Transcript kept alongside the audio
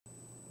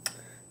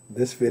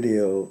This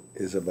video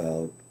is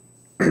about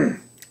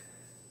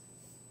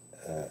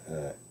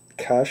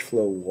cash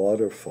flow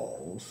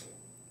waterfalls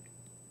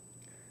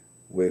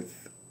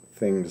with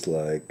things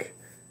like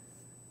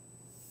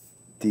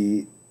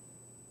DSCR,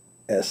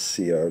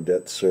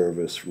 debt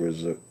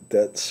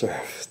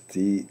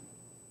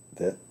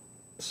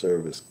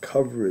service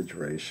coverage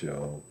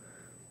ratio,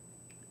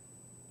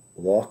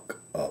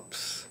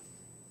 lockups,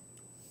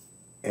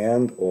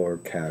 and or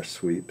cash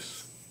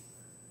sweeps,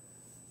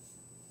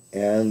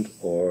 and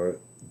or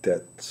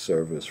debt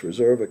service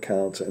reserve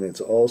accounts, and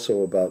it's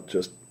also about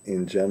just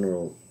in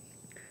general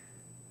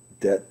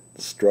debt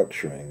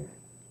structuring.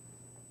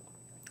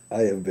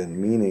 I have been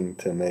meaning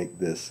to make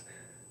this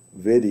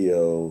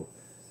video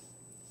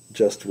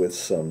just with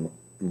some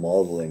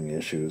modeling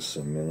issues,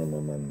 some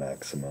minimum and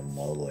maximum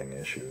modeling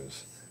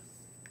issues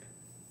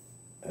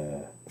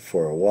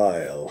for a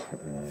while,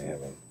 and I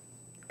haven't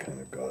kind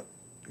of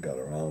got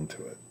around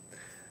to it.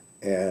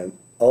 And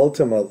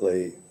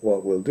ultimately,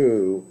 what we'll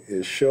do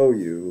is show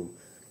you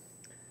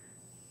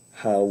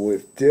how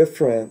with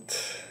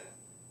different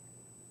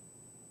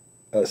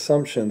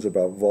assumptions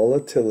about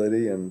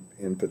volatility and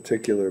in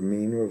particular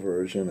mean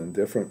reversion, and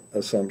different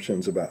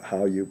assumptions about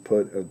how you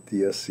put a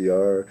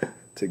DSCR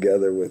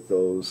together with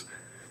those,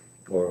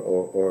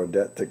 or a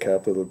debt to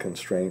capital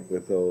constraint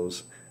with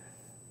those,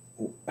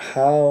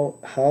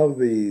 how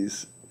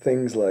these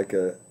things like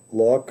a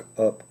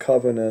lock-up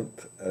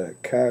covenant, a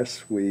cash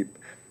sweep,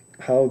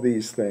 how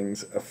these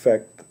things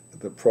affect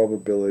the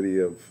probability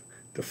of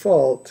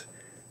default,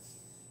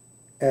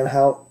 and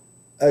how,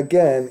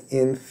 again,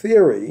 in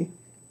theory,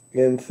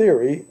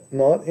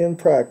 not in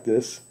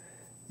practice,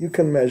 you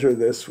can measure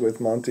this with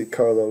Monte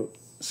Carlo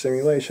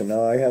simulation.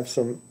 Now, I have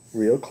some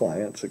real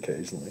clients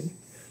occasionally.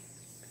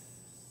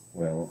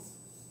 Well,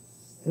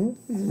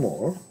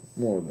 more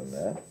than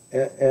that.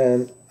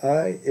 And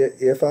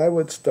if I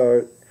would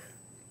start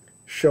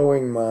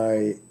showing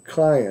my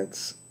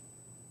clients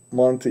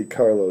Monte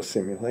Carlo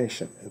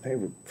simulation, they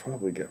would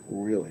probably get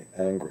really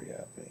angry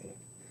at me.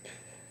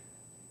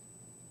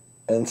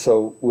 And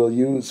so we'll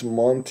use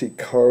Monte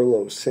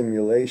Carlo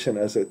simulation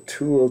as a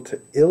tool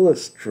to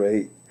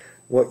illustrate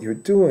what you're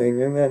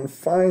doing, and then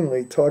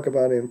finally talk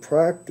about in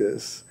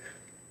practice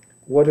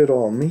what it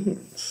all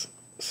means.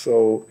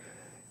 So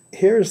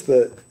here's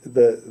the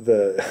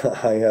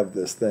I have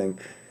this thing.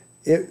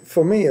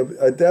 For me,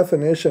 a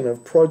definition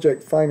of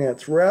project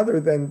finance,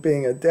 rather than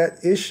being a debt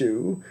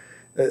issue,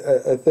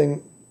 a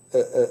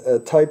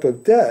type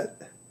of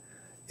debt,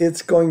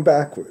 it's going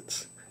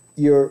backwards.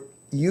 You're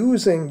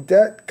using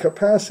debt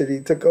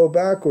capacity to go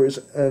backwards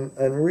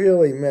and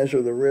really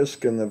measure the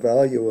risk and the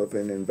value of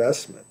an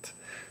investment.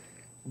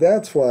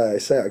 That's why I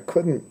say I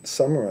couldn't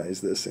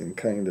summarize this in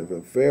kind of a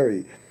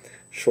very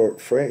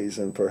short phrase,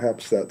 and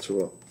perhaps that's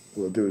what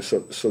we'll do.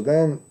 So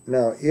then,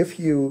 now, if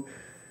you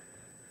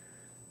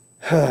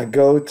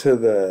go to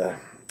the,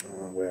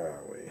 where are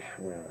we?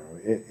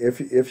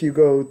 If you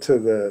go to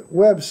the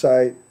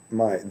website,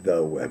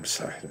 the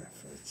website,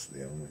 it's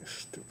the only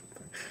stupid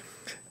thing.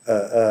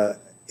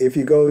 If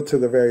you go to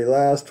the very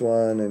last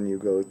one and you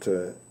go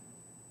to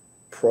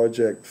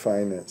Project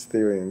Finance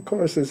Theory and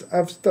Courses,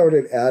 I've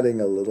started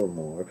adding a little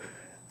more.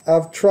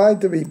 I've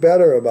tried to be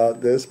better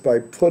about this by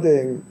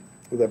putting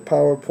the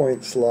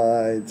PowerPoint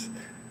slides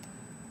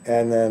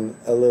and then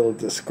a little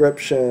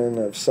description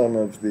of some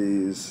of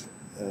these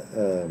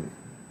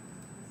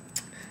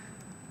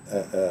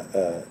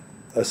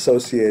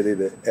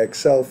associated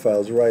Excel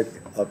files right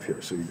up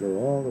here. So you go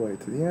all the way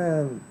to the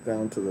end,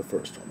 down to the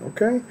first one,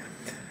 okay?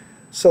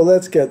 So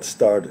let's get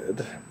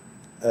started,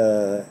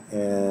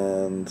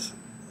 and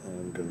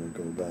I'm going to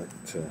go back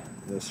to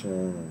this one.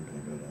 I'm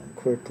going to go down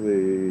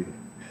quickly.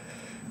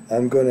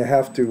 I'm going to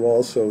have to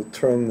also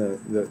turn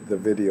the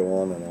video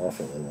on and off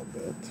a little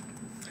bit.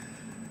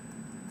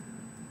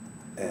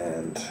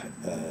 And,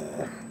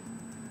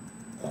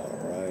 all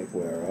right,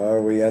 where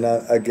are we? And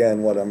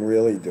again, what I'm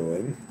really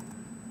doing,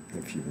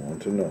 if you want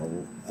to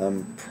know,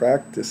 I'm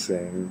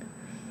practicing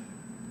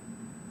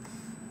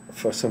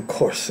for some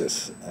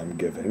courses I'm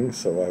giving,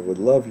 so I would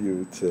love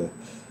you to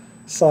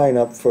sign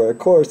up for a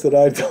course that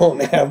I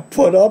don't have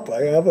put up.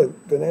 I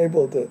haven't been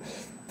able to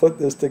put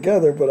this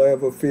together, but I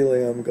have a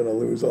feeling I'm going to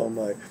lose all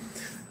my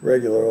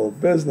regular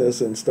old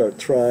business and start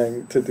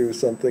trying to do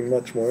something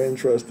much more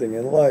interesting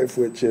in life,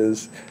 which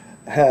is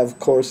have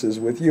courses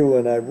with you.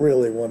 And I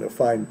really want to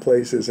find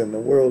places in the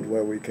world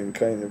where we can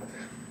kind of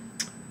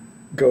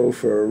go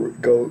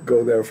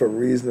there for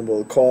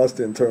reasonable cost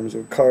in terms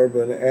of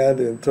carbon and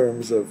in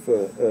terms of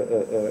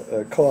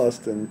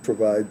cost, and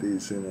provide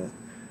these in a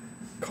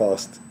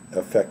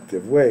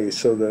cost-effective way.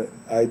 So the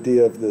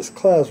idea of this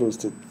class was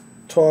to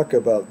talk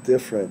about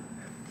different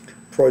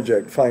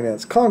project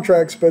finance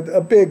contracts, but a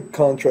big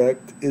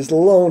contract is the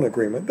loan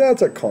agreement.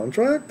 That's a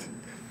contract.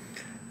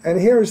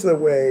 And here's the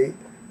way,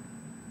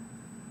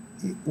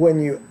 when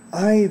you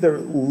either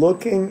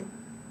looking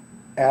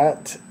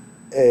at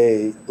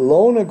a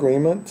loan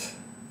agreement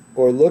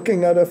or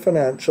looking at a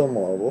financial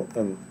model,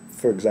 and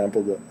for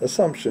example, the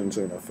assumptions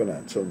in a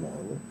financial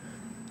model,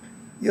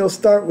 you'll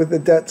start with the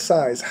debt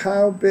size.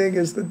 How big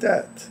is the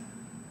debt?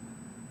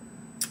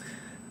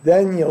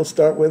 Then you'll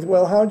start with,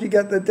 well, how'd you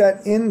get the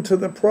debt into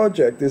the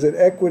project? Is it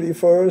equity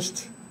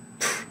first?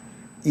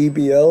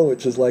 EBL,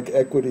 which is like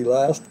equity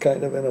last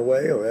kind of in a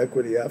way, or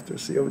equity after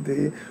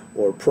COD,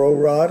 or pro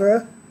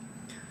rata?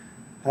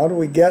 How do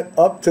we get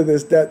up to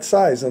this debt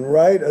size? And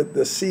right at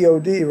the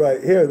COD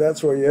right here,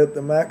 that's where you hit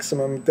the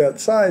maximum debt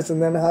size.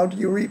 And then how do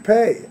you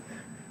repay?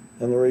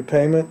 And the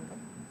repayment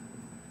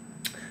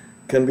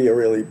can be a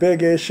really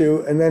big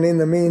issue. And then in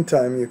the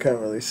meantime, you can't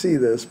really see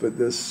this, but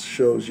this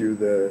shows you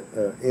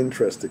the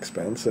interest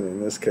expense. And in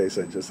this case,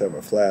 I just have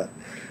a flat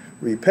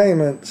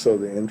repayment, so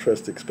the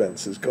interest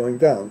expense is going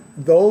down.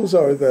 Those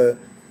are the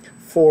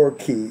 4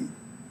 key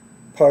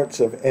parts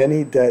of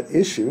any debt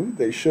issue.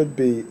 They should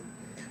be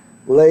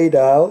laid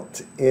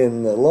out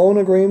in the loan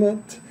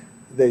agreement.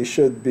 They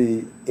should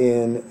be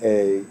in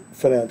a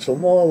financial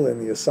model, in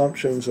the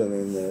assumptions, and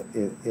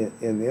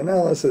in the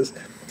analysis.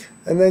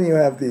 And then you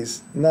have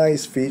these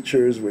nice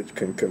features which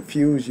can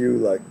confuse you,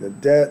 like the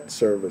debt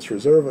service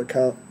reserve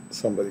account.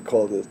 Somebody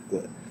called it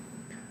the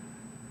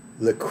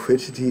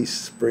liquidity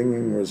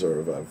springing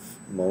reserve. I've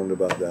moaned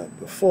about that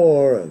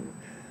before. And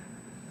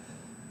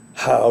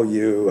how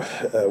you,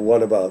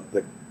 what about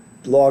the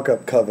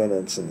lockup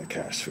covenants and the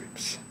cash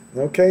sweeps?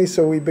 Okay,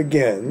 so we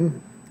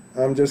begin.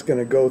 I'm just going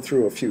to go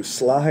through a few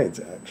slides,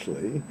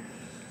 actually.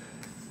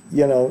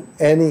 You know,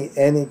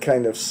 any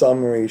kind of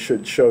summary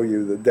should show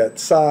you the debt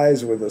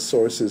size with the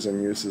sources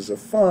and uses of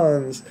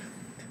funds,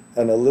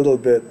 and a little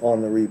bit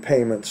on the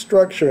repayment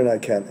structure, and I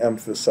can't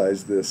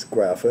emphasize this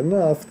graph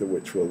enough,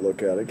 which we'll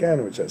look at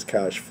again, which has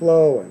cash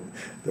flow, and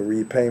the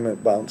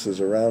repayment bounces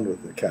around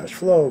with the cash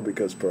flow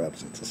because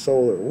perhaps it's a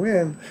solar or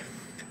wind.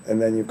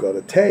 And then you've got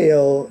a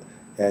tail,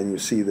 and you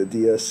see the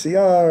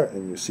DSCR,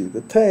 and you see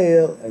the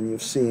tail, and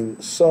you've seen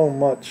so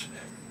much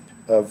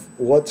of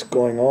what's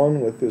going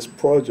on with this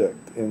project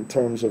in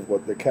terms of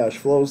what the cash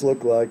flows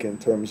look like, in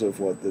terms of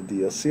what the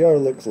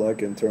DSCR looks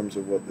like, in terms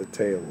of what the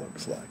tail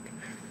looks like.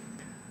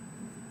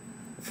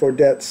 For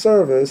debt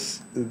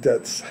service,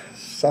 debt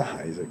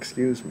size,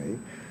 excuse me,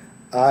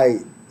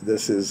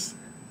 this is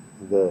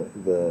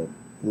the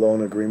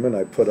loan agreement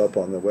I put up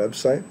on the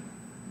website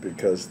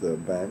because the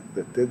bank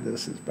that did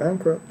this is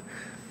bankrupt.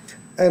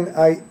 And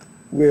I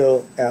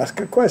will ask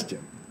a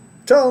question.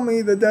 Tell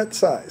me the debt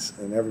size.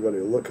 And everybody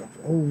will look up,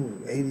 oh,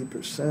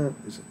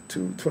 80%, is it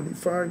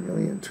 225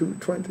 million,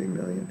 220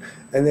 million?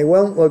 And they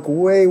won't look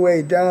way,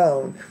 way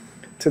down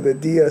to the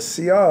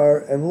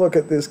DSCR and look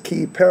at this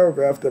key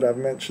paragraph that I've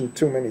mentioned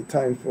too many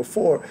times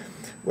before,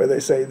 where they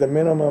say the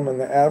minimum and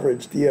the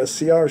average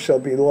DSCR shall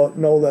be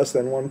no less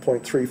than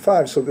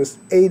 1.35. So this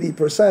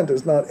 80%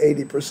 is not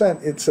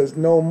 80%. It says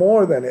no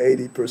more than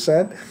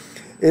 80%.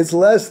 It's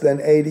less than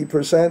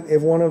 80%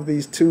 if one of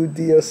these 2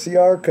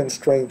 DSCR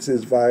constraints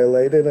is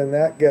violated, and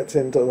that gets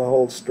into the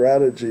whole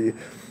strategy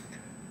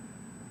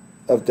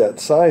of debt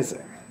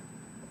sizing.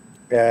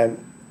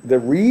 And the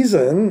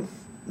reason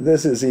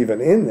this is even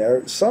in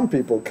there, some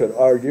people could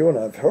argue, and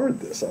I've heard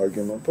this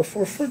argument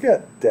before,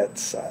 forget debt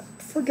size,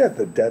 forget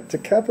the debt to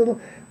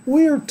capital.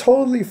 We are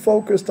totally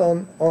focused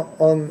on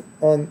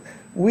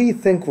we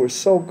think we're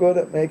so good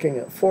at making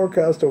a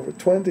forecast over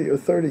 20 or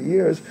 30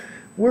 years.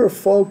 We're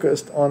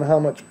focused on how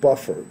much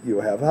buffer you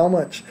have, how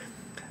much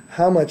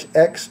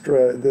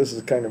extra, this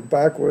is kind of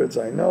backwards,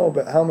 I know,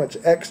 but how much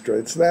extra,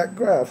 it's that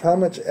graph, how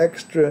much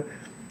extra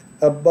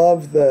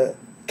above the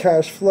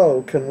cash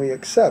flow can we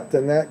accept?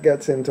 And that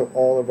gets into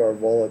all of our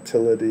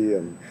volatility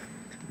and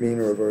mean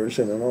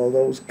reversion and all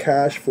those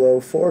cash flow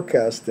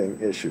forecasting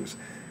issues.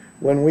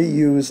 When we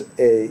use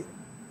a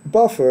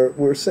buffer,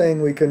 we're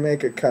saying we can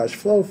make a cash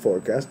flow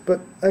forecast,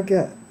 but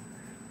again,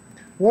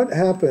 what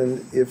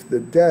happened if the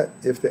debt,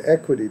 if the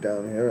equity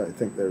down here, I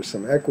think there's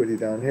some equity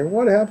down here,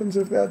 what happens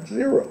if that's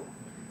 0?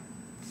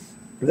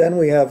 Then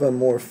we have a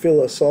more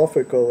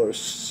philosophical or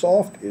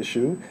soft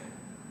issue.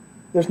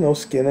 There's no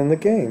skin in the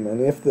game. And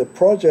if the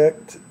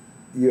project,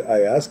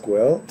 I ask,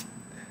 well,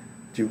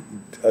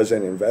 as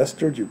an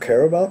investor, do you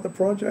care about the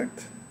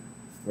project?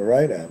 The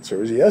right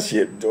answer is yes,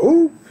 you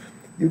do.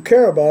 You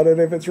care about it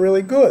if it's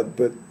really good.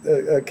 But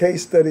a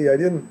case study I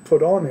didn't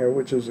put on here,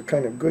 which is a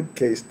kind of good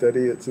case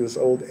study, it's this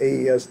old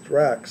AES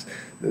Drax.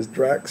 This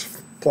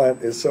Drax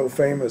plant is so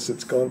famous,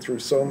 it's gone through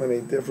so many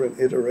different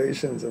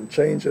iterations and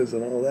changes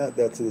and all that.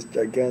 That's this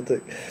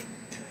gigantic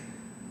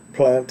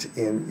plant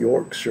in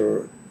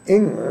Yorkshire,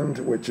 England,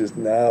 which is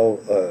now,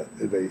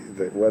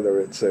 whether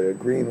it's a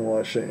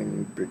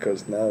greenwashing,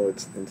 because now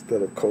it's,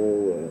 instead of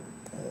coal,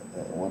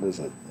 what is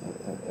it,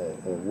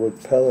 wood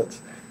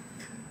pellets.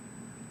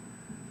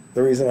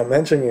 The reason I'm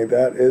mentioning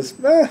that is,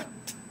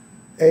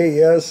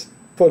 AES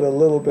put a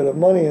little bit of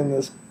money in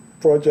this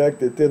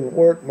project. It didn't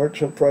work.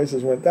 Merchant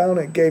prices went down.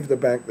 It gave the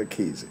bank the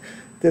keys. It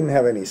didn't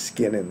have any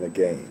skin in the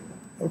game.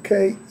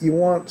 Okay? You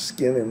want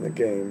skin in the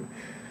game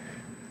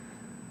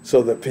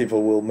so that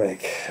people will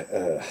make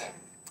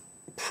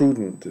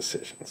prudent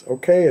decisions.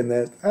 Okay? And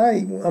that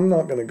I'm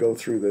not going to go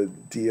through the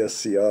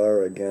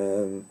DSCR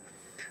again.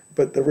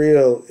 But the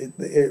real,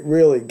 it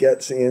really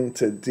gets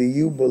into, do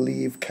you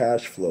believe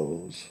cash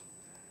flows?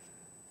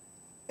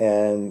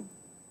 And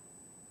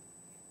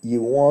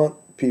you want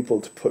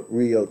people to put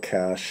real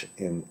cash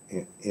in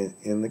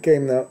the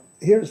game. Now,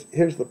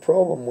 here's the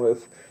problem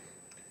with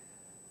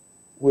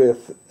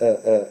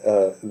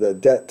the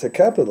debt to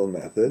capital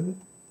method.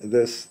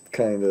 This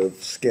kind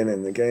of skin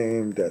in the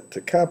game, debt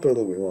to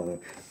capital. We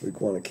want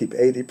to keep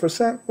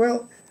 80%.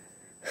 Well,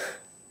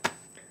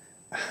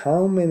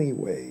 how many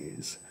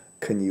ways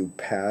can you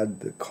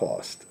pad the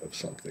cost of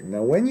something?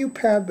 Now, when you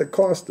pad the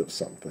cost of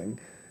something,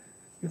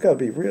 you've got to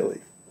be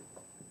really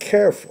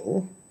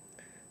careful.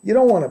 You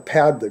don't want to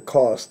pad the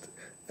cost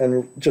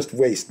and just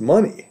waste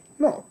money.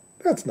 No,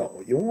 that's not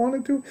what you want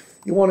to do.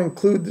 You want to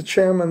include the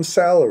chairman's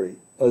salary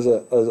as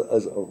a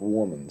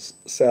woman's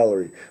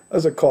salary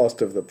as a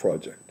cost of the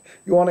project.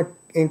 You want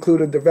to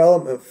include a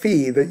development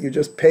fee that you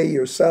just pay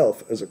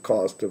yourself as a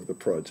cost of the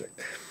project.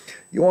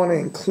 You want to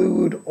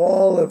include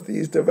all of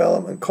these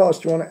development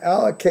costs. You want to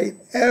allocate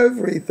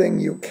everything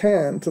you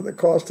can to the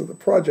cost of the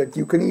project.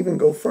 You can even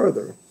go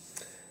further.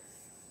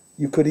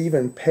 You could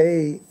even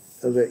pay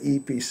the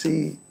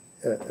EPC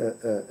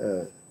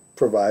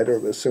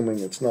provider, assuming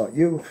it's not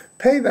you,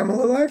 pay them a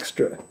little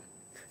extra.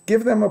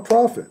 Give them a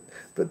profit.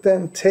 But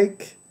then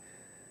take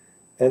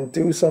and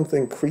do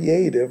something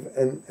creative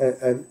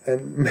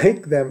and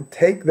make them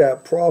take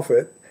that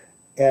profit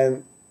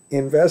and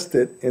invest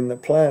it in the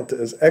plant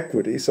as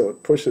equity, so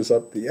it pushes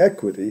up the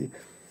equity.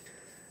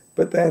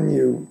 But then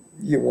you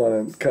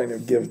want to kind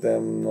of give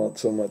them not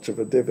so much of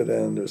a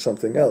dividend or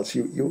something else.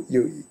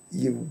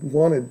 You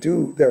want to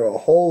do, there are a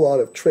whole lot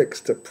of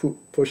tricks to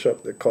push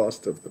up the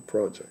cost of the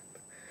project.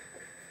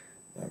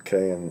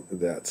 Okay, and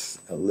that's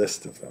a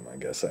list of them. I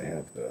guess I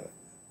have the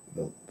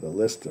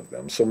list of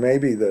them. So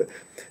maybe the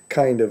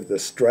kind of the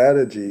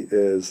strategy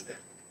is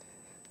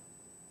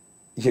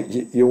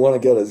you want to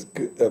get as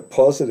a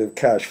positive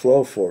cash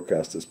flow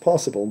forecast as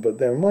possible, but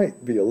there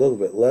might be a little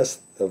bit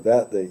less of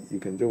that you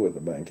can do with the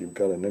bank. You've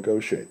got to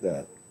negotiate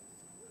that.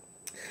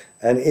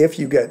 And if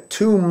you get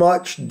too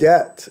much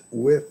debt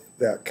with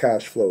that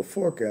cash flow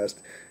forecast,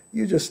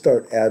 you just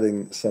start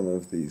adding some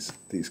of these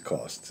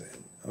costs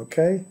in,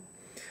 okay?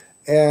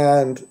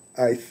 And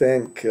I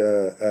think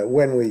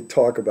when we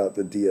talk about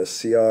the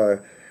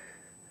DSCR,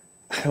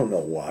 I don't know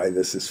why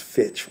this is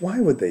Fitch. Why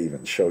would they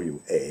even show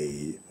you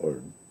A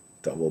or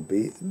double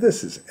B?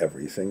 This is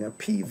everything. A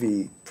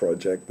PV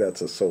project,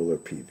 that's a solar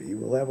PV,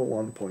 will have a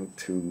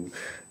 1.2.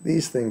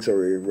 These things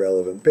are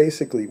irrelevant.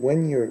 Basically,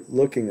 when you're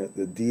looking at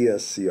the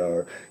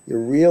DSCR, you're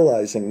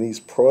realizing these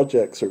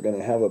projects are going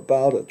to have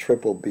about a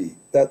triple B.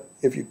 That,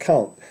 if you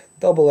count,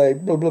 double A,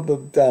 blah, blah, blah,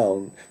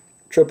 down,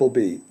 triple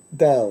B,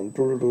 down,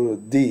 blah, blah, blah,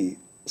 D,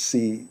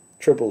 C,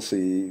 triple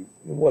C,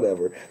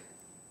 whatever.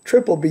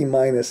 Triple B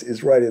minus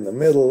is right in the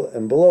middle,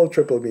 and below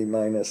triple B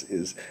minus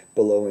is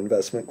below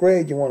investment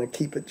grade. You want to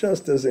keep it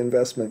just as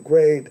investment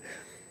grade,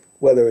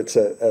 whether it's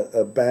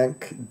a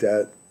bank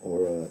debt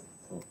or a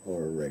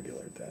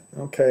regular debt.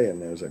 Okay,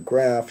 and there's a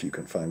graph. You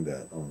can find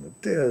that on the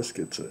disk.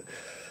 It's a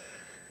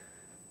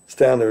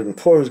Standard &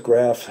 Poor's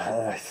graph.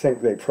 I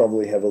think they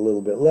probably have a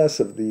little bit less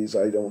of these.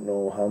 I don't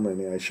know how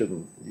many. I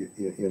shouldn't,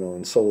 you know,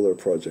 in solar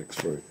projects,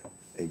 for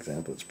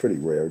example, it's pretty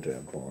rare to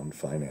have bond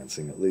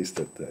financing, at least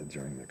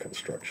during the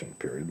construction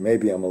period.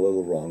 Maybe I'm a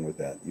little wrong with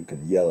that. You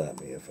can yell at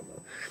me if I'm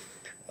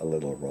a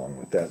little wrong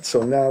with that.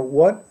 So now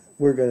what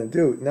we're going to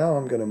do, now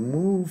I'm going to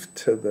move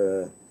to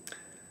the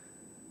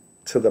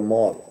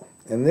model.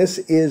 And this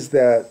is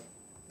that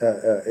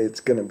it's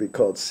going to be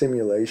called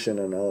simulation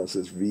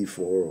analysis V4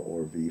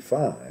 or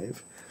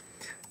V5.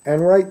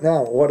 And right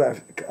now, what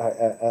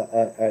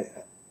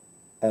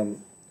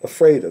I'm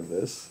afraid of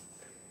this.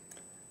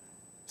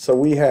 So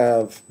we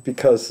have,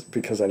 because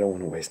I don't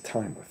want to waste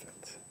time with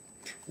it,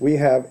 we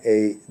have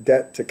a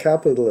debt to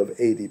capital of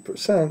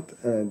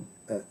 80% and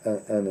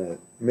a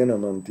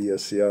minimum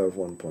DSCR of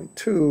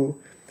 1.2.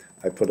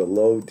 I put a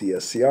low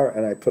DSCR,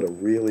 and I put a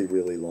really,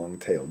 really long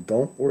tail.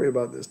 Don't worry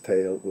about this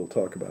tail. We'll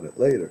talk about it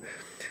later.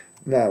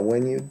 Now,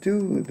 when you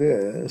do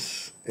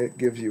this, it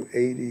gives you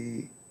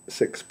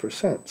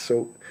 86%.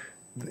 So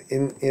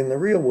in the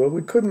real world,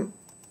 we couldn't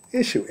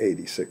issue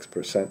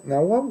 86%.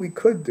 Now, what we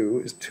could do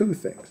is two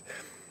things.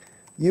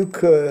 You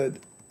could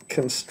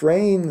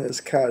constrain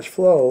this cash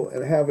flow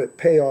and have it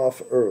pay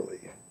off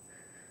early.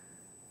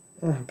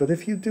 But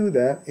if you do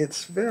that,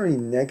 it's very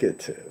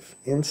negative.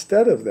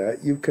 Instead of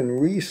that, you can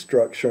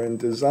restructure and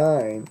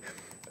design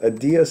a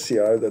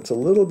DSCR that's a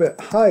little bit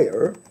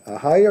higher. A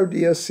higher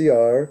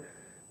DSCR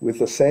with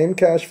the same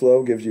cash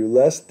flow gives you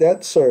less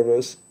debt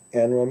service.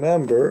 And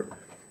remember,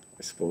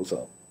 I suppose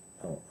I'll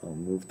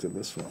move to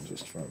this one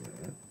just for a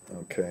minute.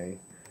 Okay.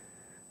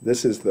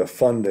 This is the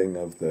funding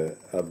of the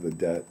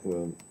debt.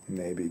 We'll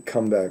maybe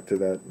come back to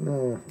that.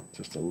 No,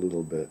 just a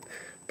little bit.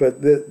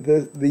 But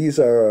these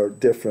are our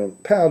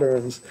different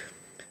patterns.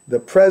 The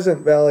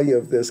present value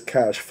of this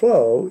cash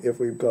flow, if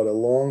we've got a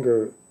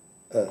longer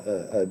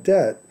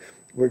debt,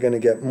 we're going to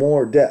get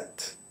more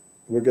debt.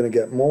 We're going to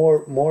get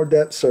more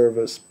debt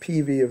service.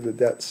 PV of the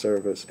debt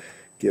service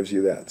gives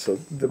you that. So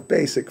the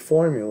basic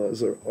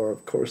formulas are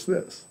of course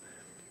this.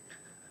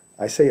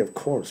 I say of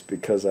course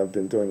because I've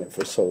been doing it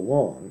for so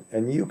long.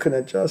 And you can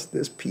adjust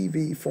this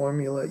PV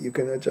formula, you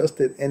can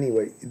adjust it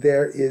anyway.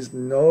 There is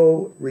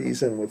no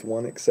reason, with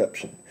one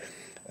exception,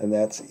 and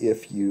that's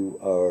if you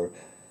are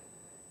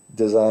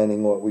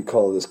designing what we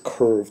call this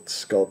curved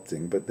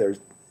sculpting. But there's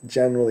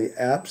generally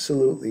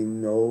absolutely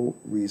no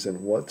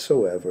reason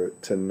whatsoever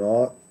to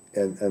not,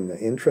 and the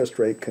interest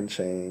rate can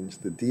change,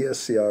 the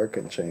DSCR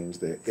can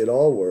change, it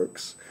all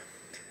works.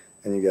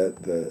 And you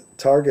get the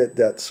target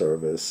debt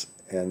service,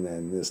 and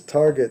then this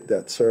target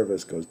debt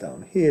service goes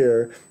down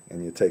here,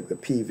 and you take the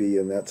PV,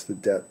 and that's the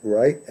debt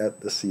right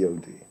at the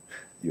COD.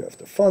 You have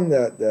to fund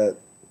that debt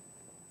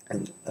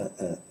and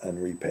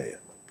repay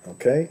it,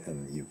 okay?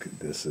 And you can,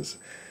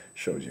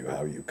 shows you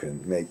how you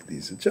can make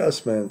these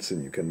adjustments,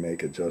 and you can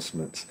make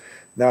adjustments.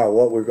 Now,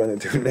 what we're going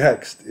to do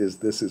next is,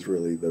 this is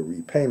really the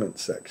repayment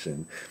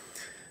section.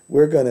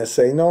 We're going to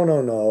say, no,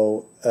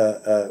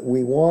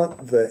 we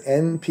want the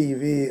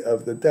NPV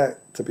of the debt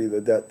to be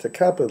the debt to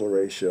capital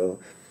ratio.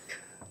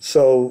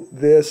 So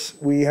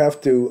we have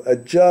to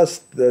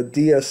adjust the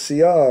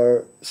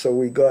DSCR so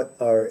we got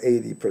our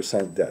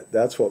 80% debt.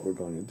 That's what we're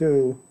going to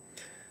do.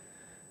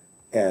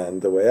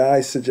 And the way I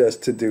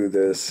suggest to do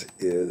this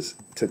is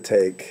to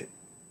take,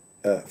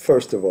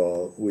 first of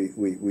all,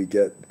 we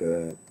get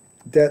the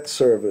debt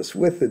service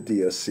with the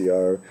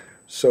DSCR,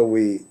 so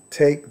we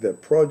take the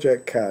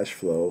project cash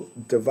flow,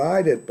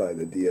 divide it by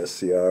the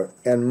DSCR,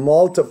 and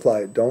multiply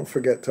it. Don't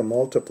forget to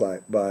multiply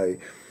it by,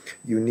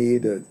 you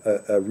need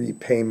a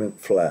repayment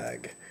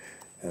flag.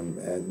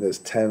 And this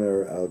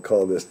tenor, I'll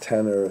call this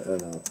tenor,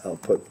 and I'll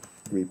put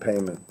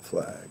repayment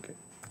flag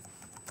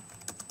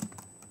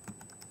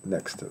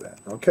next to that.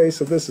 Okay,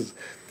 so this is,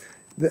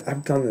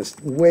 I've done this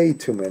way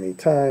too many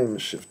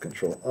times. Shift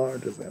Control R,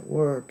 does that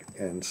work?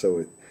 And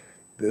so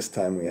this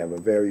time we have a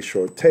very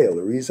short tail.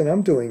 The reason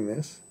I'm doing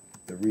this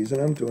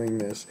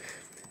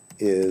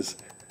is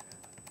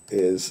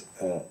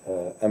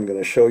I'm going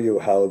to show you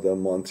how the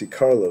Monte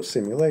Carlo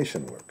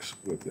simulation works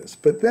with this.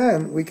 But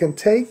then we can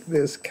take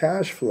this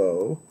cash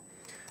flow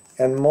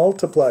and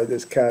multiply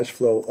this cash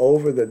flow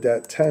over the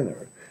debt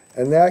tenor,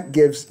 and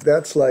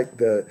that's like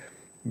the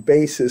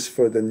basis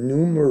for the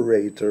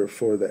numerator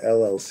for the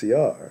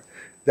LLCR.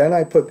 Then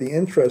I put the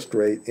interest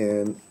rate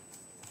in,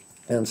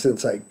 and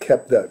since I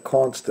kept that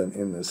constant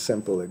in this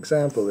simple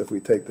example, if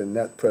we take the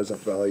net present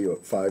value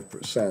at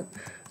 5%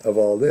 of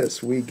all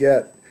this, we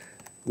get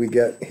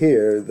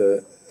here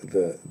the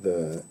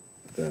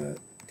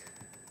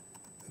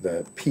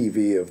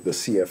PV of the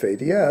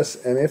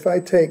CFADS, and if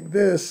I take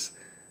this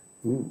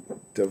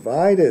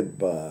divided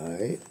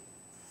by,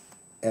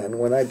 and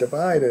when I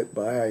divide it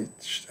by,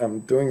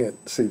 I'm doing it,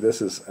 see,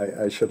 this is,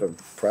 I should have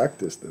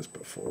practiced this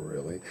before,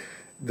 really.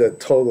 The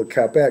total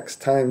CapEx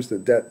times the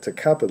debt to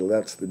capital,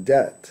 that's the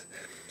debt.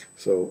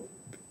 So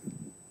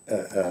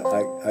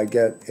I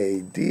get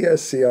a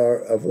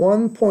DSCR of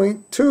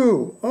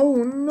 1.2. Oh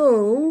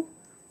no!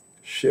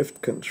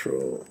 Shift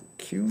Control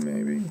Q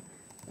maybe?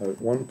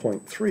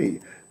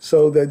 1.3.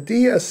 So the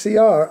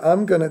DSCR,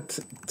 I'm going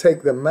to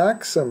take the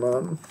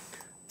maximum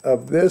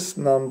of this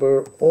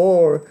number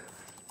or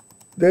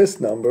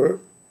this number,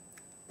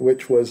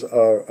 which was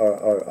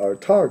our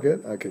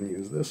target. I can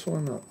use this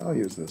one. I'll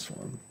use this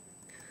one.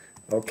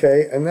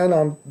 Okay, and then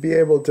I'll be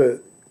able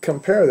to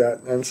compare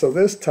that. And so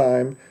this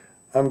time,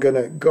 I'm going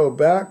to go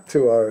back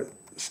to our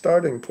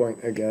starting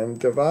point again,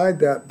 divide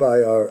that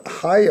by our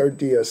higher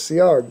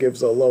DSCR,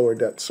 gives a lower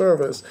debt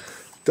service.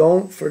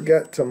 Don't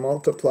forget to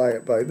multiply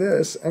it by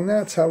this, and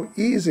that's how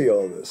easy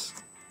all this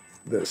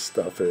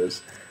stuff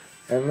is.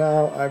 And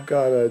now I've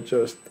got to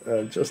just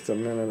a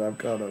minute, I've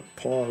got to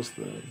pause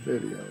the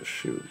video,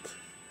 shoot.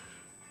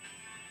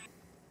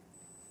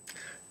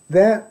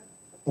 That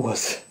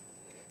was,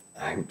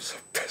 I'm so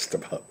pissed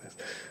about this.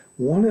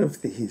 One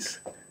of these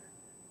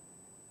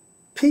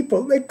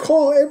people, they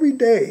call every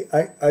day.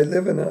 I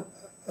live in an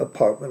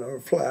apartment or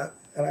a flat,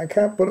 and I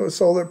can't put a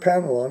solar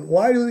panel on.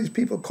 Why do these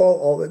people call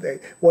all the day?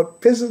 What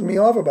pisses me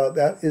off about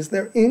that is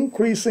they're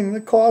increasing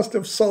the cost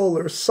of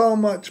solar so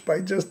much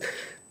by just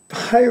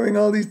hiring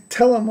all these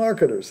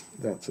telemarketers.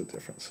 That's a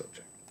different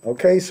subject.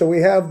 Okay, so we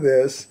have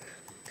this,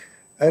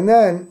 and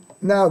then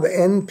now the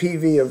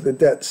NPV of the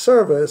debt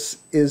service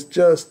is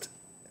just,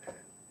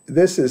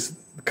 this is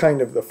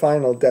kind of the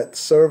final debt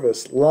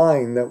service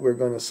line that we're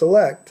going to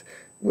select,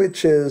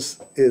 which is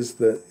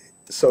the,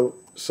 so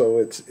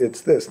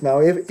it's this. Now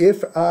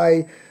if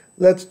I,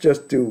 let's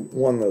just do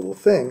one little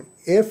thing.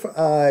 If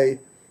I,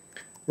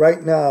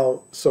 right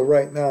now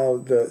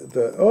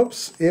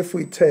oops, if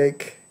we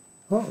take,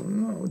 oh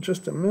no,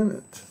 just a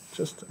minute.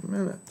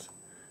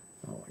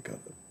 Oh, I got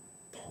to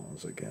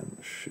pause again,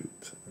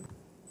 shoot.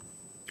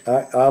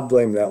 I'll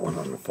blame that one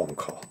on the phone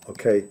call,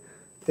 okay?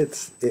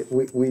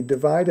 We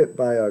divide it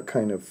by our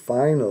kind of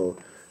final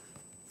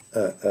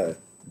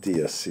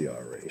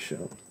DSCR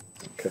ratio,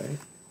 okay?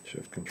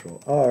 Shift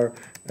Control R,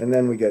 and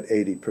then we get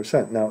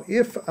 80%. Now,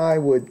 if I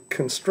would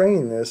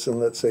constrain this, and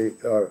let's say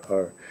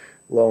our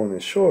loan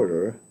is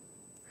shorter,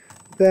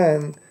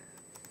 then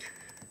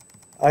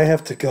I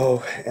have to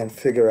go and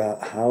figure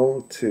out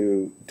how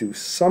to do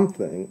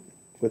something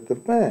with the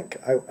bank.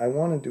 I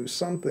want to do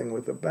something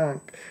with the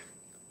bank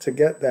to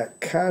get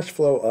that cash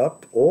flow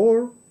up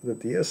or the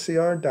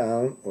DSCR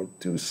down, or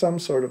do some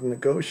sort of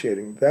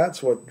negotiating.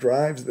 That's what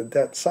drives the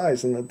debt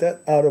size, and the debt,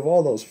 out of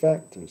all those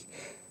factors,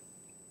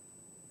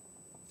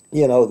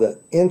 you know, the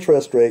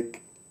interest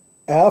rate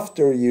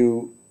after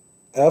you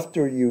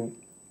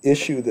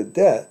issue the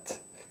debt,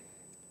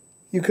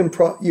 you can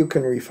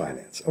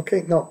refinance.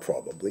 Okay, not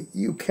probably.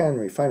 You can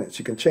refinance.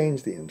 You can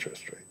change the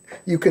interest rate.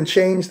 You can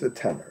change the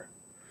tenor.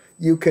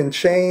 You can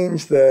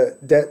change the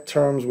debt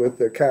terms with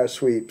the cash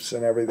sweeps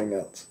and everything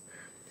else.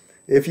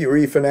 If you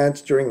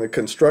refinance during the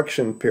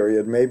construction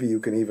period, maybe you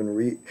can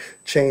even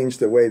change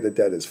the way the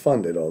debt is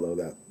funded, although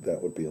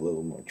that would be a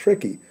little more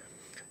tricky.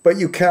 But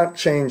you can't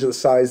change the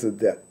size of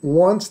the debt.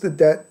 Once the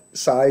debt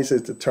size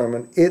is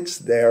determined, it's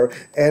there,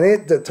 and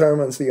it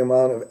determines the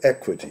amount of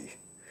equity.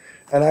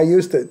 And I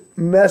used to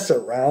mess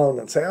around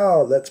and say,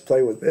 oh, let's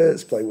play with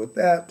this, play with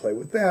that, play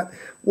with that.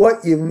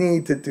 What you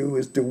need to do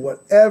is do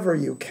whatever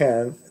you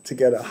can to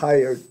get a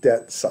higher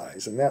debt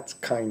size, and that's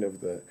kind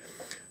of the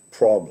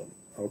problem.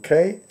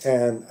 Okay,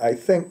 and I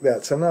think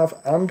that's enough.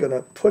 I'm going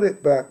to put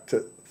it back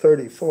to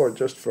 34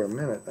 just for a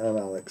minute, and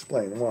I'll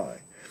explain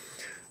why.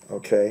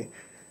 Okay,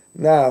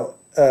 now,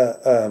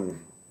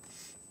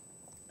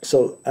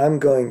 so I'm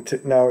going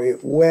to, now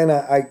when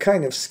I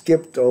kind of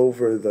skipped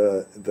over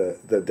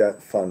the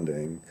debt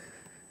funding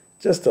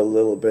just a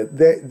little bit.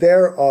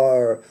 There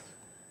are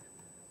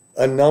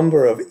a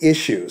number of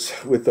issues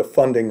with the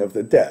funding of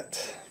the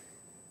debt.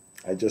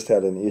 I just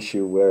had an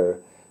issue where,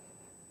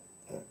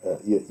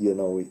 you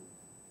know,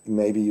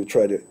 maybe you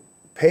try to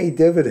pay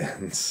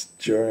dividends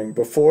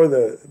before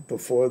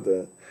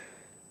the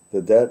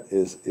debt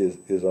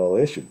is all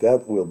issued.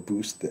 That will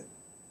boost the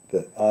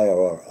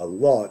IRR a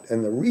lot,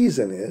 and the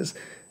reason is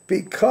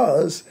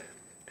because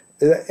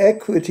the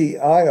equity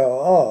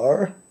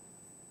IRR,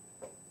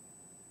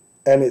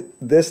 and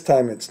this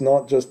time it's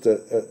not just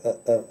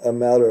a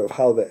matter of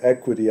how the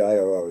equity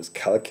IRR is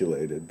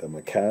calculated, the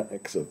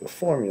mechanics of the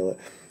formula.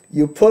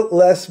 You put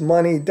less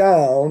money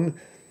down,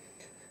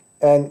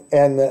 and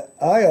the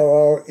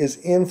IRR is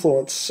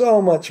influenced so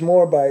much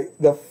more by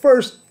the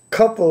first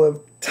couple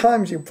of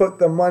times you put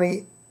the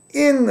money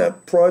in the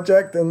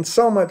project, and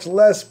so much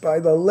less by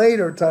the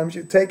later times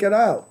you take it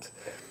out.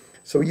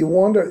 So you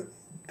wonder,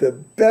 the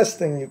best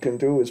thing you can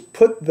do is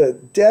put the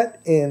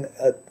debt in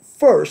at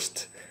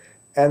first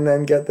and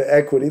then get the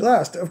equity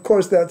last. Of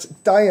course, that's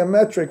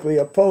diametrically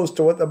opposed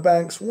to what the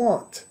banks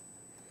want.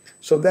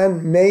 So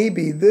then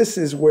maybe this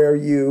is where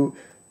you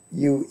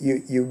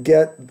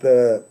get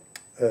the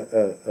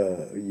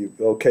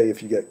okay,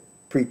 if you get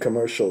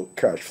pre-commercial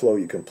cash flow,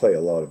 you can play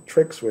a lot of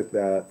tricks with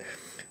that.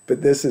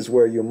 But this is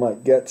where you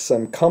might get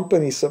some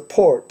company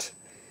support.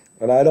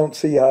 And I don't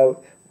see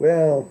how,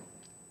 well,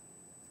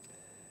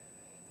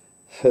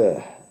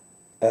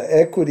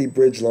 equity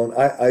bridge loan,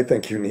 I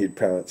think you need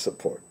parent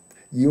support.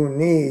 You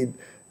need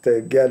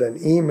to get an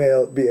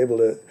email, be able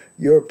to,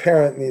 your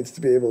parent needs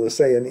to be able to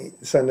say,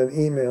 send an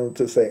email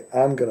to say,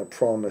 I'm going to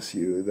promise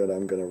you that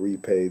I'm going to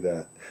repay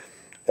that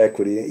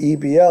equity.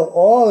 EBL,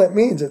 all it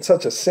means, it's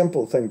such a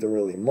simple thing to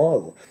really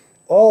model.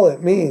 All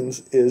it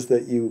means is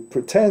that you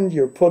pretend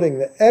you're putting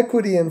the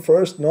equity in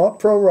first, not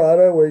pro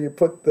rata, where you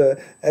put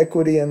the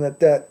equity and the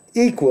debt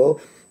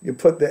equal. You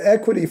put the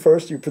equity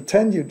first, you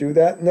pretend you do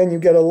that, and then you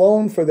get a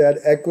loan for that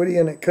equity,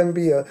 and it can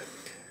be a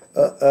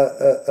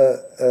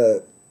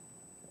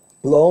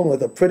loan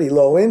with a pretty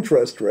low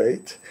interest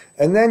rate.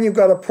 And then you've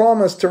got a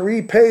promise to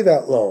repay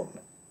that loan.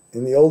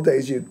 In the old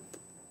days, you'd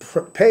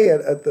pay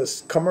it at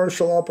the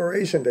commercial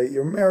operation date,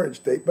 your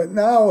marriage date. But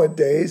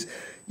nowadays,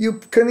 you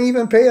can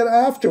even pay it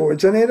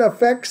afterwards, and it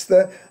affects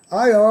the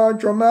IRR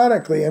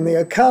dramatically. And the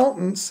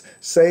accountants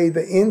say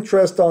the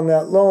interest on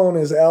that loan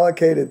is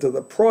allocated to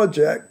the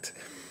project,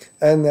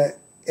 and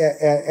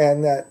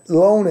that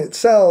loan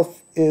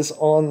itself is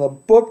on the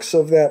books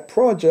of that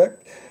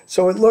project.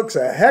 So it looks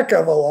a heck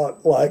of a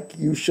lot like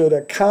you should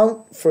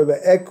account for the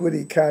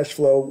equity cash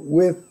flow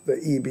with the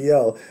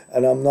EBL,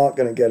 and I'm not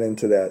going to get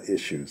into that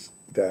issue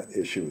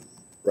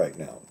right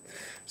now.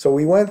 So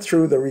we went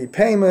through the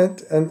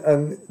repayment,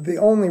 and the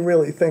only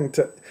really thing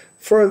to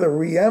further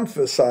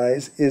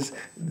re-emphasize is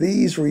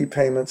these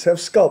repayments have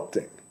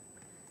sculpting.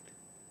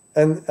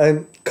 And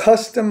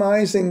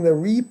customizing the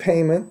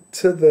repayment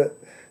to the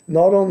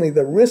not only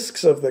the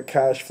risks of the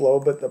cash flow,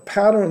 but the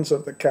patterns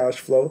of the cash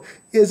flow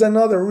is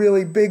another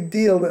really big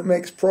deal that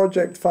makes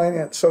project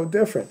finance so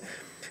different.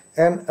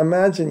 And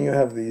imagine you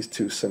have these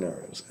two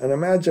scenarios. And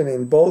imagine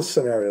in both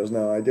scenarios,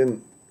 now I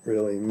didn't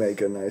really make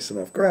a nice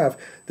enough graph,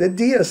 the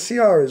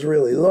DSCR is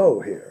really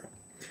low here.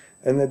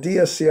 And the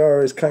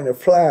DSCR is kind of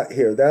flat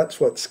here. That's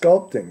what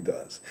sculpting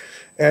does.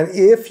 And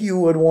if you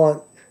would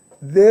want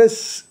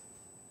this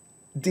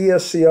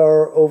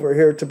DSCR over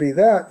here to be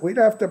that, we'd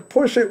have to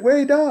push it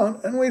way down,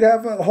 and we'd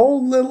have a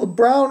whole little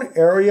brown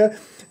area,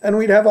 and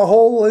we'd have a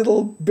whole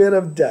little bit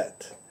of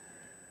debt.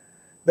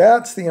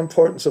 That's the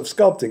importance of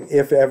sculpting.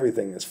 If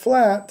everything is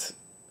flat,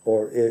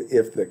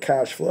 if the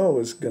cash flow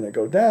is going to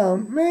go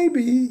down,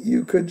 maybe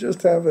you could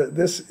just have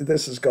this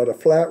has got a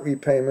flat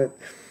repayment,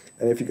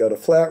 and if you got a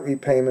flat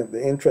repayment,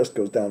 the interest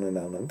goes down and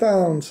down and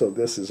down, so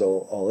this is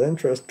all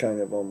interest kind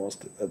of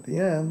almost at the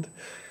end.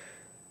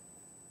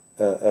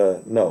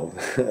 No,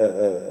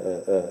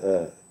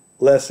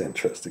 less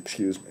interest,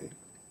 excuse me.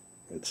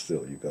 It's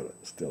still, you got to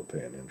still pay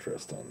an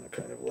interest on the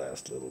kind of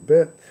last little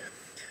bit.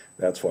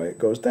 That's why it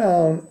goes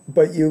down,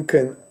 but you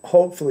can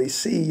hopefully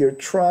see you're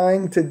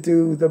trying to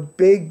do the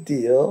big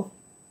deal,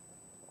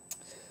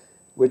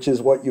 which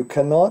is what you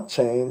cannot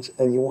change,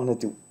 and you want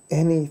to do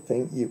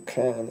anything you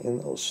can in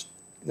those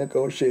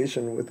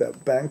negotiations with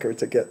that banker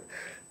to get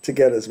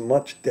as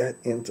much debt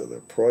into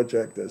the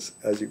project as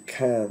you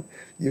can.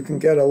 You can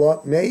get a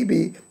lot,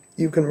 maybe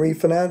you can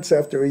refinance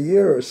after a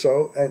year or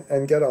so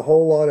and get a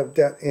whole lot of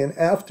debt in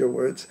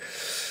afterwards,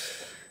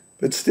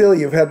 but still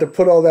you've had to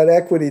put all that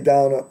equity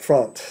down up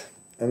front.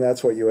 And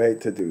that's what you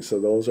hate to do. So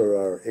those are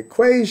our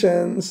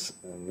equations.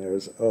 And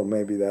there's, oh,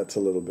 maybe that's a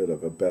little bit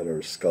of a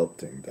better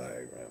sculpting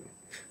diagram.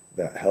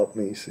 That helped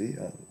me. See,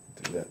 I'll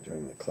do that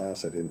during the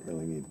class. I didn't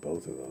really need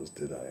both of those,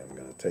 did I? I'm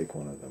going to take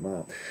one of them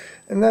out.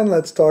 And then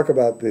let's talk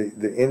about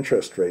the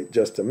interest rate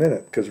just a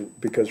minute.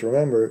 Because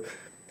remember,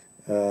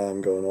 I'm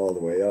going all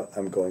the way up.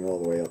 I'm going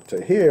all the way up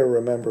to here.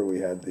 Remember,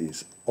 we had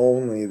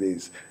only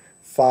these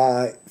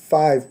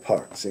five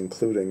parts,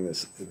 including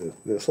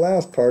this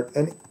last part.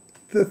 And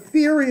the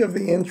theory of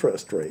the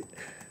interest rate,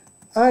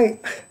 I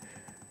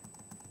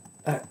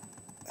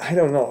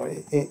don't know.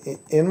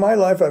 In my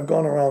life, I've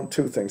gone around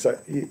two things.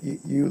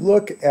 You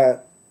look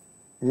at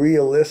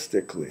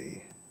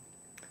realistically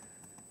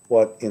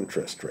what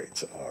interest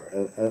rates are,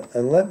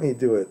 and let me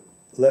do it.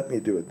 Let me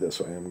do it this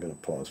way. I'm going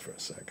to pause for a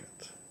second.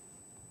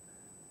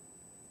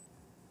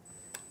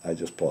 I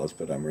just paused,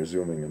 but I'm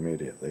resuming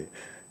immediately.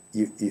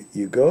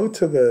 You go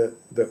to the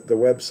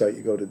website,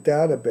 you go to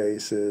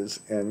databases,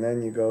 and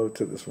then you go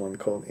to this one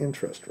called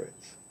interest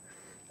rates.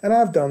 And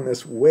I've done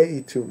this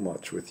way too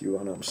much with you,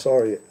 and I'm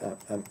sorry,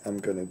 I'm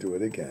going to do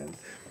it again.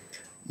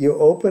 You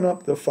open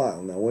up the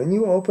file. Now, when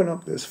you open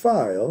up this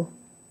file,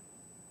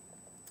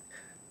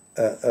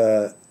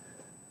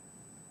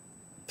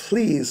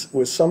 please,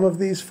 with some of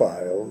these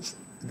files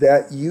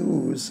that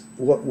use,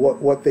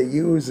 what they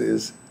use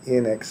is,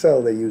 in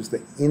Excel, they use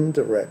the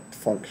indirect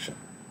function.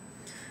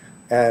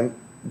 And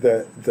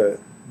the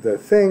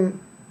thing,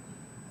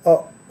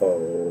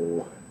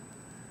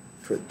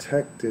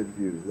 protected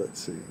view. Let's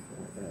see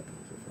what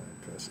happens if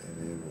I press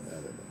enable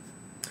editing.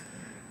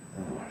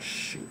 Oh,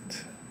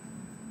 shoot.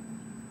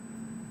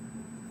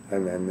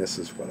 And then this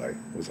is what I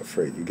was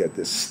afraid. You get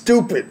this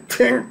stupid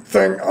pink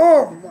thing.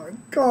 Oh, my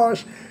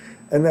gosh.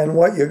 And then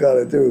what you got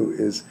to do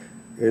is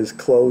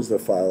close the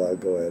file. I'll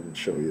go ahead and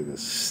show you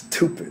this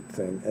stupid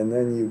thing. And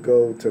then you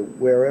go to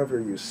wherever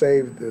you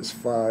saved this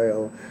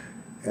file,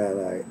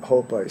 and I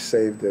hope I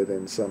saved it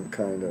in some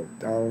kind of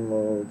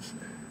downloads.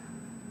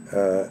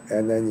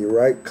 And then you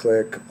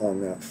right-click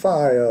on that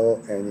file,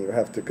 and you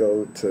have to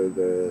go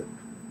to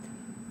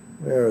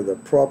where are the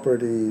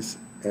properties,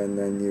 and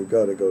then you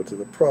got to go to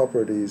the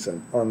properties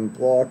and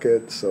unblock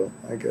it. So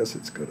I guess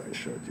it's good I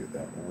showed you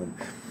that one.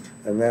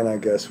 And then I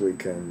guess we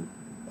can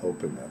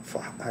open that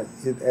file.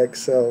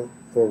 Excel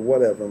or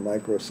whatever,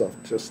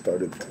 Microsoft just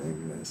started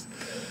doing this.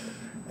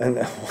 And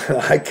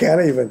I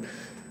can't even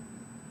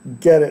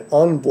get it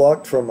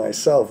unblocked from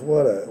myself.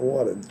 What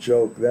a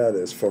joke that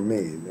is for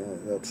me.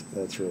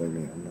 That's really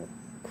me. I'm not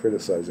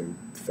criticizing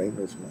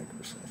famous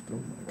Microsoft. Oh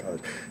my gosh.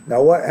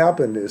 Now what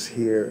happened is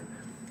here,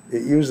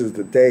 it uses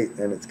the date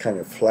and it's kind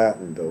of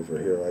flattened over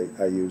here.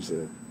 I use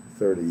a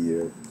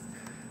 30-year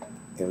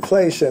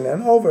inflation,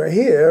 and over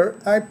here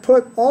I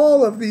put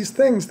all of these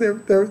things.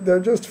 They're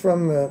just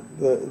from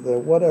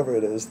the whatever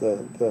it is,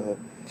 the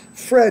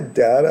Fred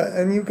data,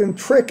 and you can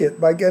trick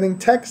it by getting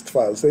text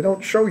files. They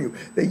don't show you.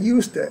 They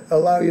used to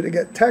allow you to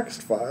get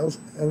text files,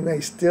 and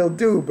they still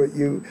do, but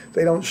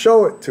they don't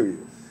show it to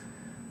you.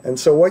 And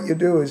so what you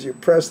do is you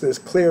press this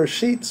clear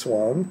sheets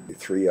one,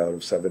 3 out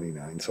of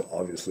 79, so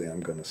obviously I'm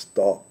going to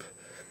stop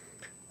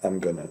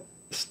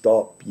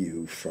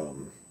you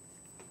from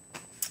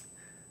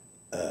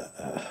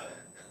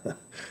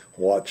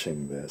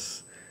watching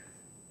this,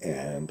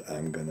 and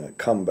I'm going to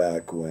come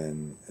back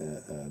when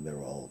they're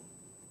all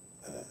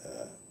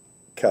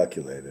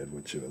calculated,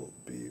 which will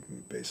be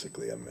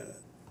basically a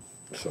minute.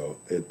 So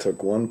it took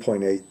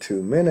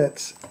 1.82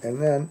 minutes,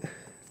 and then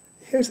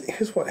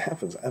here's what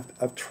happens.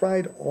 I've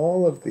tried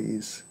all of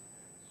these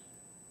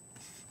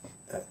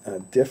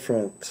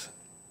different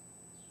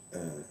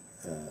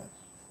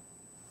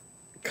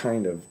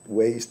kind of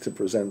ways to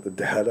present the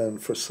data,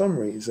 and for some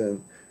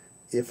reason,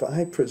 if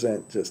I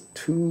present just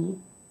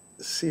two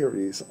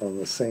series on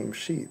the same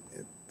sheet,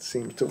 it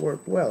seems to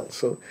work well.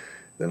 So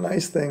the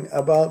nice thing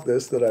about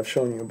this that I've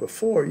shown you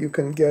before, you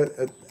can get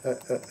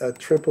a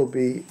triple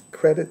B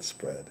credit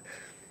spread.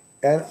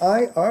 And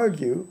I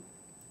argue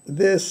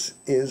this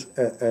is,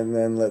 and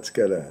then let's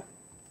get a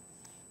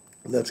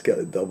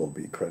double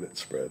B credit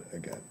spread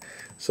again.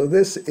 So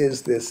this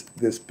is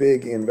this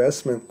big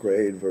investment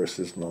grade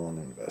versus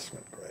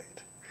non-investment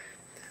grade.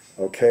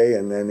 Okay,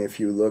 and then if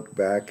you look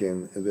back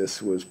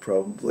this was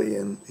probably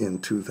in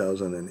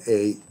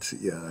 2008.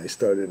 Yeah, I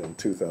started in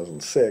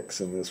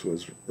 2006, and this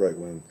was right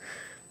when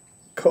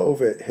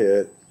COVID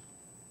hit.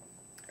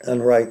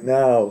 And right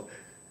now,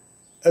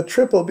 a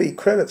triple B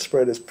credit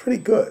spread is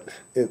pretty good.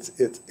 It's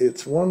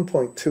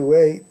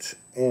 1.28,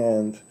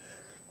 and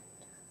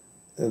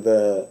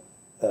the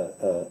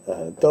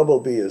double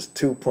B is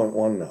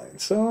 2.19.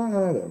 So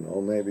I don't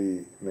know,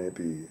 maybe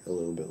a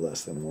little bit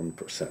less than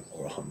 1%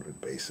 or 100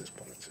 basis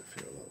points if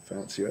you're a little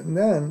fancier. And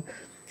then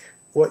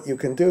what you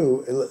can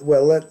do,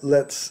 well,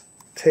 let's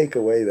take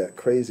away that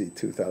crazy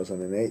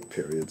 2008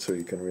 period so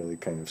you can really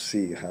kind of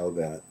see how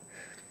the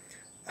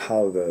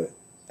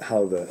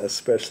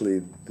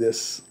especially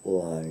this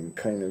line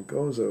kind of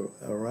goes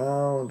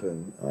around,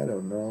 and I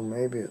don't know,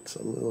 maybe it's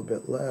a little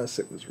bit less.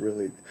 It was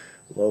really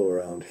low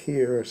around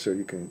here, so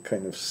you can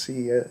kind of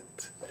see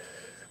it.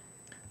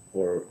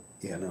 Or,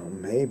 you know,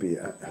 maybe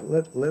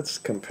let's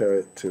compare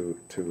it to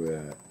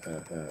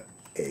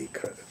a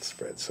credit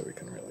spread so we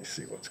can really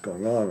see what's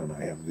going on. And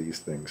I have these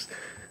things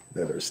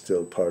that are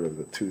still part of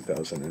the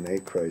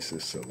 2008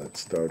 crisis, so let's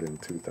start in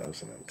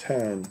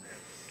 2010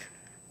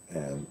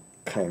 and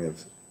kind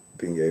of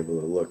being able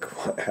to look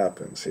what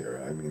happens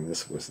here. I mean,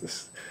 this was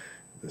this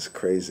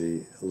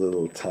crazy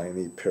little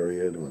tiny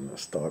period when the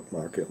stock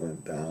market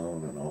went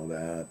down and all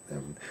that,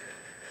 and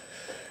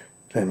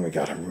then we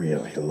got a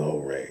really low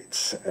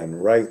rates.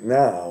 And right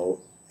now,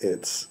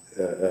 it's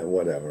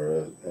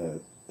whatever,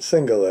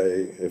 single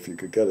A. If you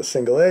could get a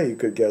single A, you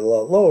could get a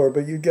lot lower,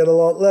 but you'd get a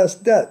lot less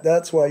debt.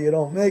 That's why you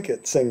don't make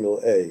it single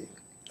A.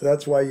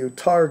 That's why you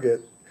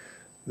target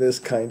this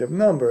kind of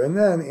number. And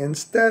then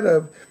instead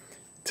of,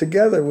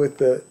 together with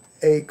the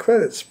A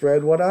credit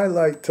spread, what I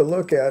like to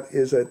look at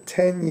is a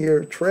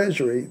 10-year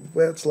treasury.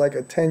 That's like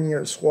a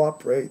 10-year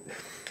swap rate.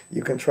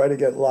 You can try to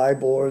get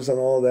LIBORs and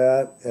all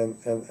that,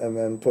 and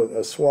then put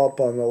a swap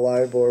on the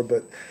LIBOR.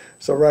 But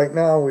so right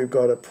now we've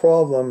got a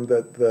problem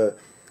that the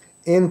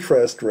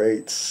interest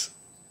rates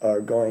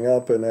are going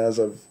up, and as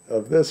of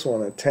this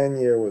one, a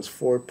 10-year was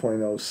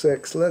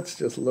 4.06. Let's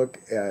just look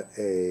at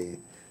a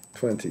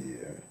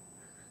 20-year.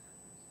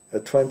 A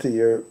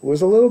 20-year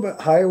was a little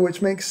bit higher,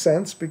 which makes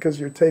sense because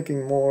you're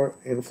taking more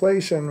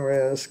inflation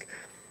risk.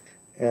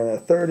 And a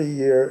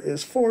 30-year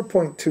is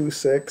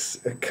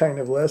 4.26, kind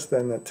of less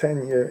than the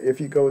 10-year.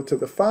 If you go to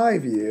the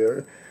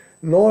 5-year,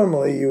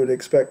 normally you would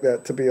expect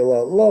that to be a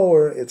lot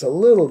lower. It's a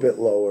little bit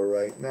lower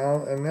right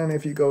now. And then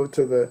if you go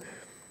to the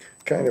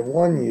kind of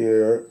 1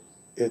 year,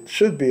 it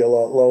should be a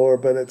lot lower,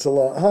 but it's a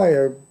lot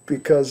higher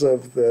because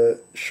of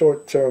the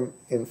short-term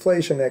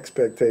inflation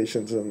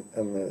expectations and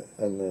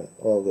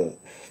all the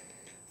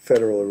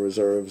Federal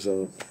Reserves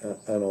and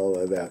all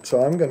of that.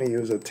 So I'm going to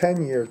use a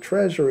 10-year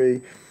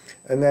Treasury,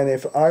 and then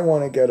if I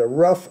want to get a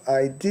rough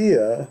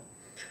idea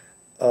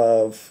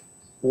of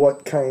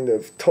what kind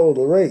of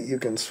total rate, you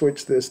can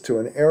switch this to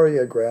an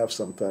area graph.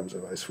 Sometimes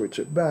if I switch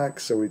it back,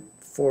 so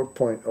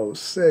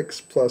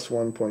 4.06 plus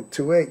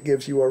 1.28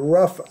 gives you a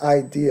rough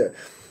idea.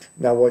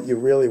 Now what you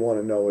really want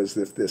to know is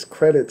if this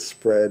credit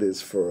spread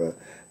is for a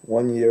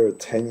 1 year, a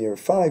 10-year,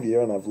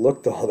 5-year, and I've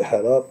looked all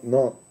that up.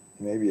 No,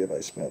 maybe if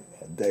I spent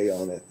a day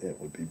on it, it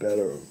would be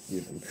better, or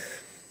even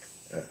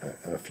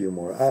a few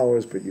more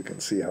hours, but you can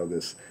see how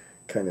this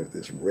kind of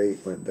this rate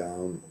went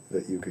down,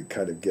 that you could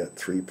kind of get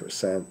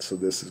 3%. So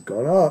this has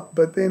gone up,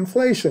 but the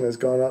inflation has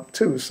gone up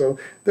too. So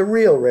the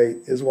real rate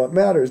is what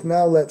matters.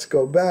 Now let's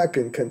go back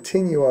and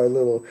continue our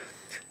little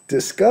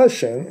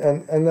discussion.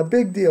 And the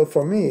big deal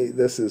for me,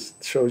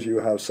 shows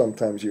you how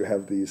sometimes you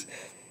have these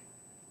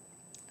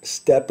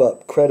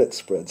step-up credit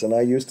spreads. And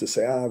I used to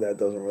say, that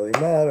doesn't really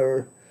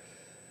matter.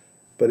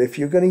 But if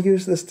you're going to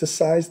use this to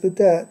size the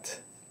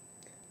debt,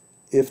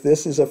 if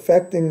this is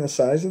affecting the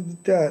size of the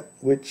debt,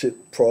 which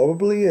it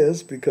probably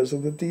is because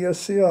of the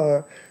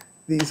DSCR,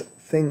 these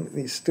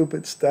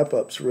stupid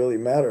step-ups really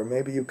matter.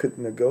 Maybe you could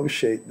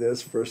negotiate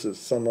this versus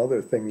some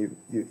other thing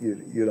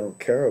you don't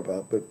care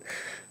about. But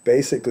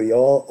basically,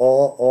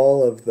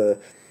 all of the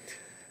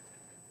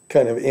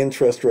kind of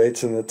interest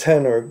rates in the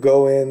tenor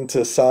go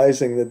into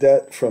sizing the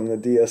debt from the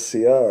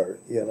DSCR.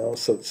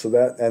 So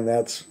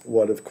that's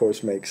what, of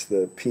course, makes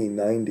the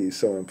P90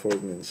 so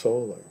important in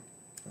solar.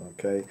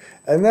 Okay,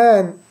 and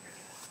then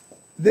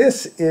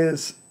this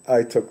is,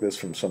 I took this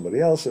from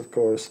somebody else, of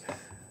course,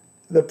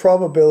 the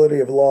probability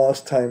of loss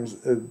times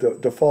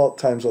default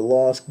times a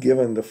loss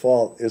given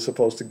default is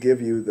supposed to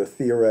give you the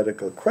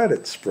theoretical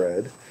credit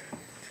spread.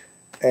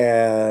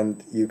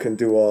 And you can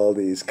do all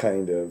these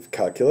kind of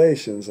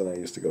calculations, and I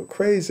used to go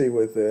crazy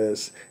with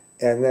this,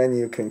 and then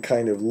you can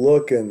kind of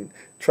look and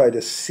try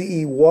to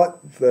see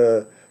what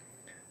the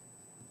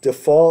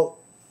default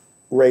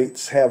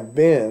rates have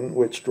been,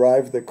 which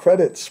drive the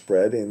credit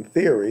spread in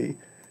theory,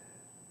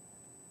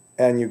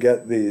 and you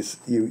get these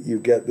you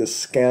get this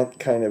scant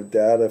kind of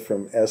data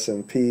from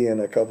S&P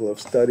and a couple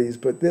of studies.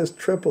 But this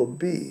triple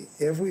B,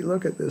 if we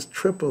look at this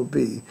triple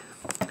B,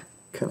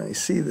 can I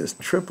see this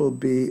triple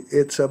B?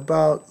 It's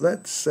about,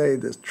 let's say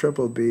this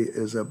triple B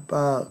is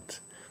about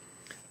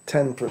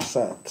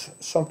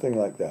 10%, something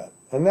like that.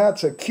 And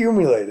that's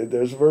accumulated.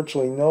 There's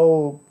virtually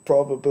no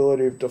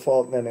probability of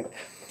default, and then it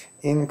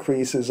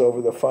increases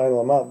over the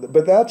final amount.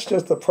 But that's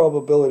just the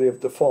probability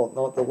of default,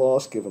 not the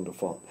loss given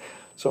default.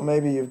 So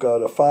maybe you've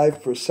got a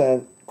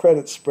 5%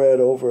 credit spread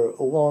over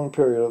a long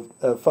period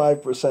of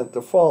 5%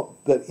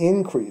 default that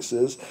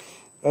increases.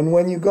 And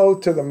when you go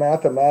to the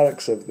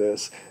mathematics of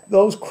this,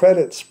 those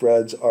credit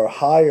spreads are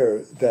higher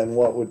than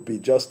what would be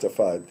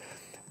justified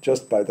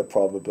just by the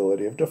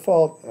probability of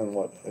default. And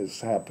what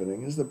is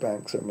happening is the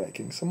banks are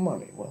making some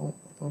money. Well,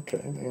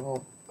 okay, they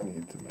all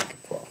need to make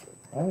a profit,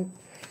 right?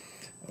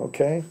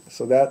 Okay,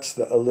 so that's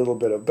a little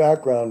bit of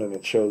background, and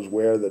it shows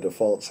where the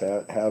defaults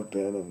have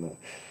been, and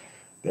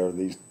there are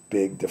these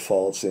big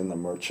defaults in the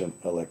merchant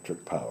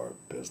electric power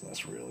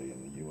business, really,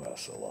 in the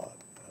U.S. a lot.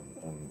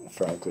 And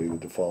frankly, the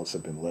defaults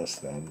have been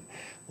less in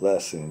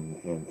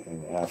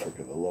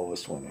Africa. The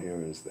lowest one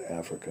here is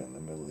Africa and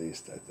the Middle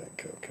East, I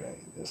think. Okay,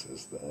 this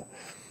is the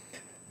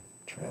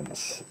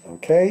trends.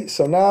 Okay,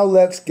 so now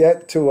let's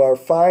get to our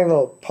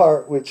final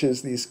part, which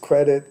is these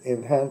credit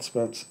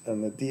enhancements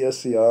and the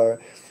DSRA,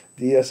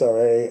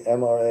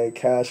 MRA,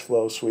 cash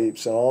flow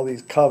sweeps, and all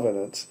these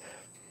covenants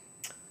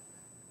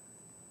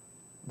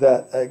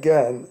that,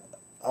 again,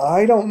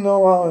 I don't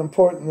know how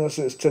important this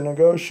is to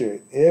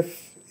negotiate.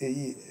 If,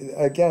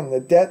 again, the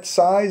debt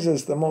size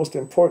is the most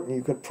important,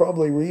 you could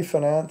probably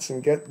refinance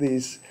and get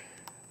these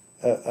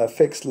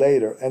fixed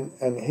later.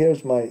 And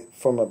here's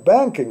from a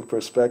banking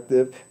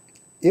perspective,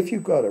 if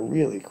you've got a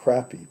really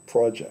crappy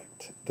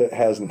project that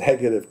has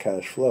negative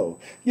cash flow,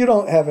 you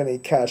don't have any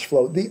cash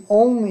flow. The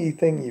only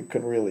thing you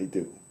can really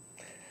do,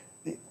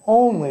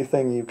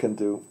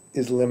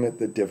 is limit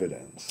the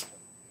dividends.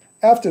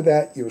 After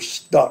that, you're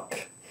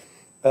stuck.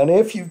 And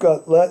if you've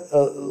got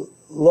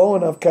low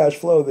enough cash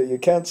flow that you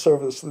can't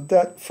service the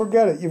debt,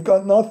 forget it. You've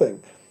got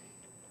nothing.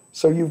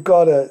 So you've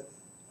got to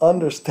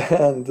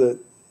understand that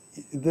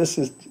this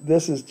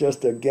is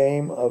just a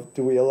game of,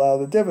 do we allow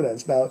the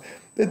dividends? Now,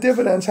 the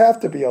dividends have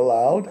to be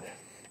allowed.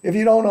 If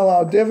you don't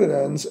allow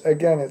dividends,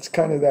 again, it's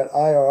kind of that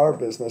IRR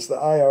business. The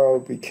IRR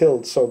would be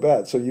killed so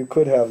bad. So you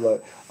could have a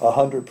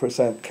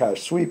 100%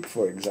 cash sweep,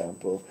 for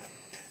example,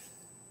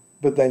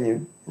 but then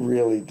you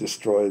really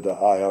destroy the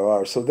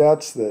IRR. So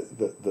that's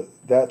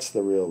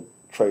the real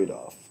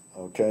trade-off,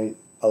 okay?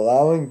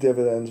 Allowing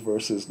dividends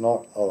versus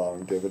not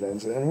allowing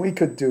dividends. And we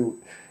could do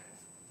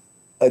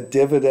a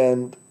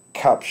dividend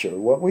capture.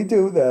 What we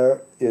do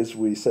there is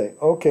we say,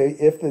 okay,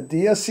 if the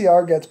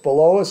DSCR gets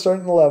below a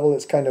certain level,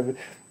 it's kind of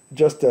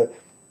just a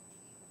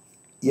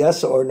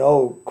yes or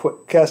no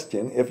quick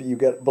question. If you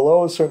get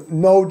below a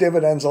certain, no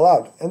dividends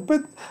allowed.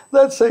 But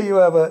let's say you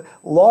have a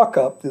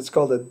lockup, it's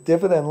called a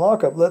dividend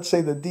lockup. Let's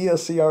say the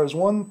DSCR is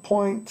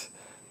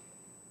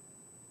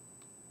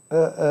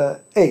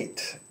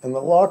 1.8, and the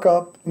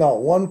lockup, no,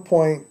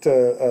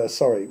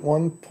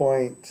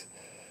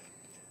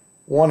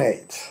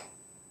 1.18.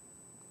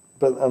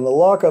 And the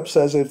lockup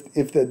says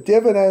if the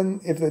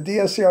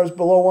DSCR is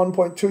below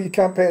 1.2, you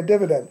can't pay a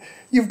dividend.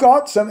 You've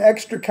got some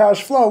extra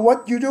cash flow.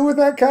 What do you do with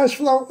that cash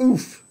flow?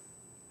 Oof.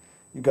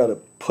 You got to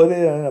put it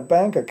in a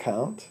bank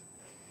account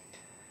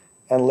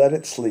and let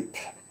it sleep.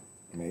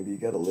 Maybe you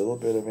get a little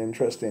bit of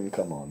interest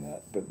income on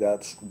that, but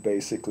that's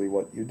basically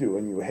what you do.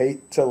 And you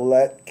hate to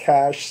let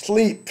cash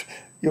sleep.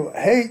 You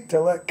hate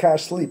to let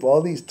cash sleep.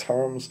 All these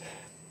terms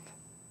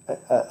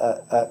I've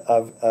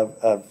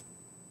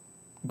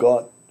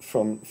got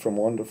from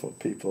wonderful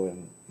people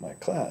in my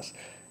class.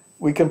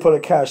 We can put a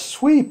cash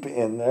sweep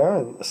in there,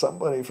 and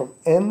somebody from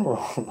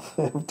Enron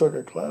who took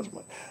a class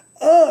went,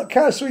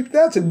 cash sweep,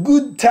 that's a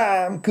good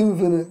time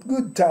covenant,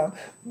 good time,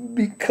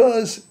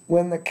 because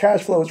when the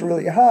cash flow is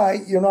really high,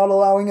 you're not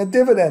allowing a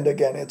dividend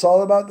again. It's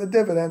all about the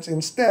dividends.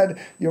 Instead,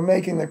 you're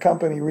making the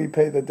company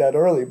repay the debt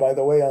early. By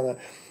the way, on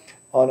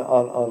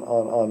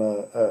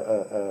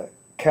a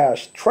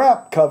cash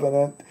trap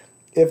covenant,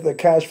 if the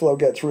cash flow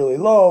gets really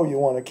low, you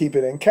want to keep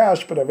it in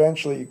cash, but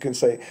eventually you can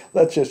say,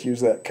 let's just use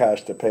that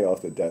cash to pay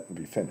off the debt and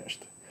be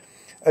finished.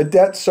 A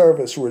debt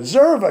service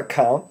reserve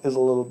account is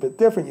a little bit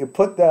different. You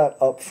put that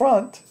up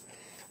front,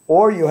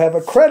 or you have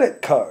a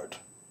credit card.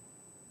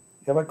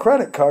 You have a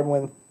credit card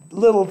when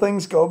little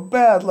things go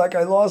bad, like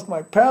I lost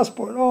my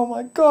passport. Oh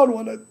my God,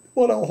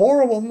 what a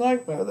horrible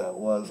nightmare that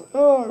was.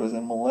 Oh, I was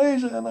in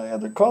Malaysia and I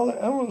had to call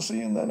the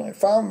embassy, and then I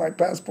found my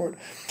passport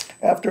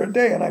after a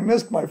day, and I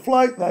missed my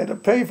flight, and I had to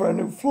pay for a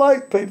new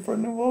flight, paid for a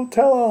new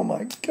hotel. Oh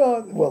my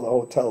God. Well, the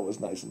hotel was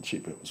nice and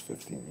cheap. It was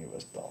 $15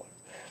 US.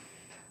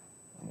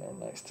 And they were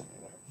nice to me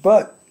there.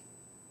 But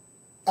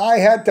I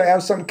had to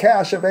have some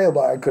cash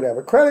available. I could have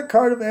a credit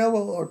card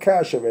available or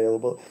cash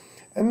available.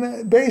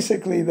 And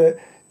basically the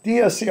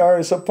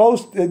DSRA is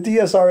supposed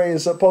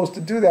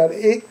to do that.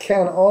 It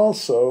can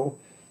also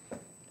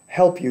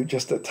help you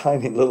just a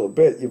tiny little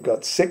bit. You've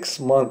got 6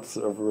 months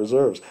of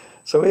reserves.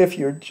 So if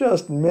you're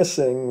just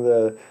missing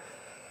the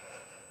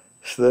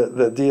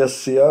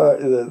DSCR,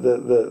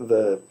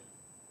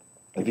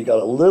 if you got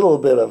a little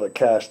bit of a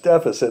cash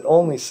deficit,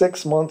 only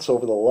 6 months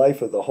over the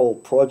life of the whole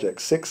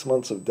project, 6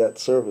 months of debt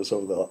service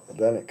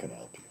then it can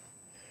help you.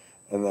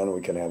 And then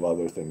we can have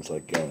other things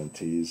like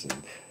guarantees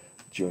and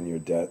junior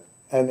debt.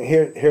 And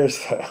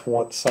here's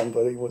what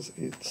somebody was,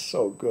 it's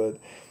so good.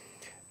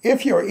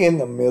 If you're in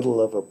the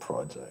middle of a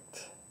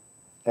project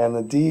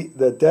and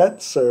the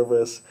debt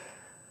service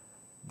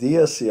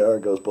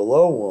DSCR goes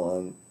below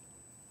 1,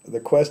 the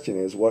question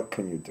is, what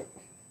can you do?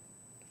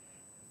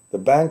 The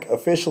bank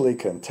officially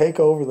can take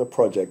over the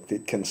project.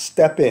 It can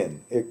step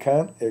in. It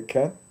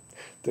can't.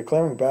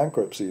 Declaring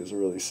bankruptcy is a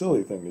really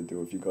silly thing to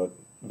do if you've got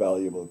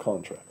valuable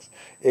contracts.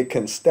 It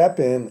can step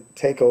in,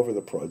 take over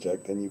the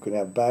project, and you can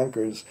have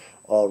bankers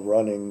all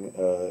running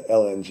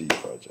LNG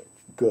project.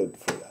 Good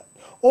for that.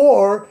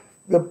 Or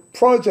the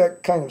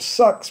project kind of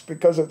sucks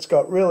because it's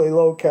got really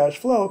low cash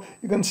flow.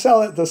 You can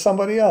sell it to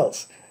somebody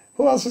else.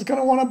 Who else is going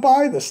to want to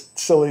buy this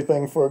silly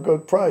thing for a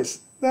good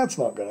price? That's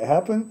not going to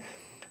happen.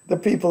 The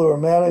people who are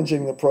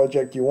managing the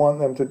project, you want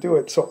them to do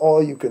it. So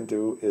all you can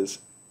do is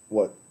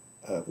what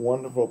a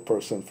wonderful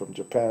person from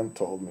Japan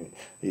told me.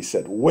 He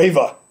said,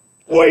 waiver,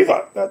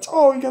 waiver. That's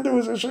all you can do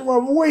is issue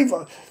a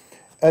waiver.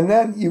 And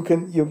then you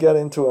get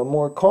into a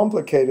more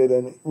complicated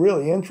and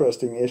really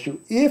interesting issue.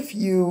 If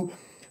you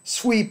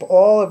sweep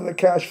all of the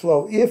cash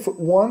flow, if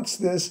once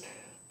this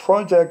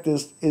project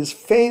is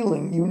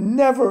failing, you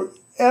never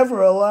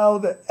ever allow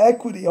the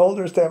equity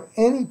holders to have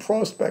any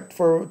prospect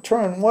for a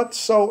return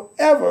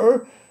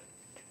whatsoever,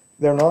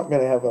 they're not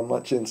going to have a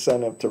much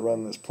incentive to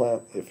run this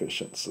plant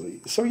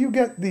efficiently. So you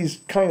get these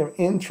kind of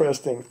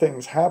interesting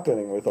things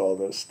happening with all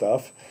this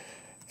stuff.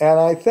 And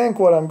I think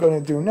what I'm going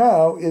to do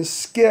now is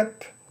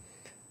skip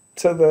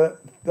to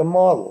the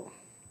model.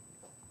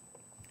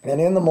 And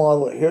in the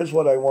model, here's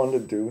what I want to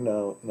do.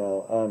 Now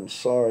I'm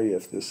sorry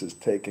if this is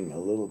taking a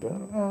little bit,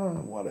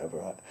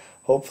 whatever.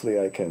 Hopefully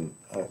I can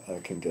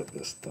get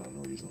this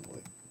done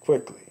reasonably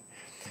quickly.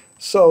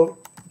 So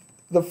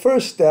the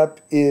first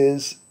step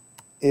is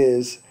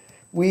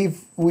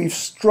we've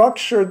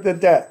structured the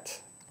debt,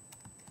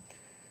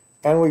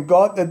 and we've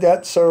got the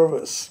debt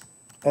service,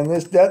 and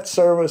this debt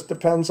service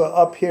depends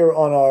up here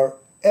on our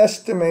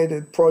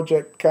estimated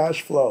project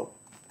cash flow.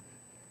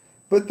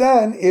 But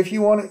then if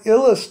you want to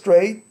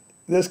illustrate,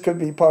 this could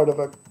be part of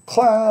a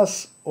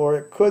class, or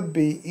it could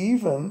be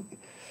even,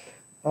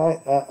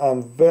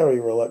 I'm very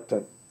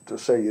reluctant to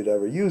say you'd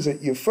ever use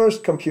it. You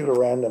first compute a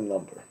random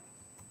number,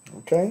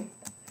 okay?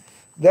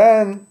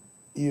 Then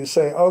you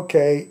say,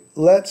 okay,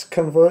 let's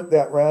convert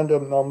that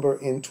random number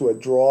into a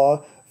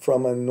draw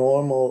from a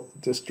normal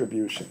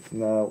distribution.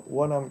 Now,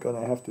 what I'm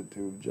going to have to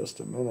do,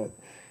 just a minute,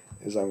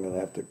 is I'm going to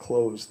have to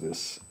close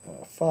this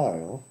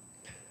file.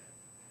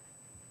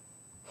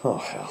 Oh,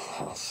 hell,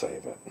 I'll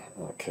save it.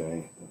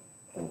 Okay.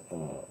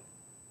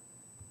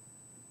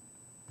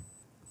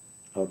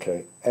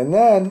 Okay. And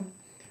then,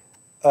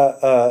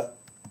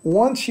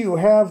 once you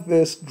have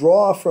this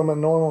draw from a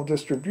normal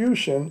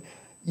distribution,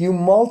 you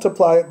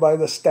multiply it by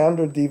the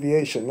standard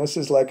deviation. This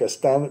is like a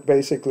standard,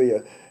 basically,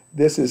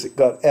 this is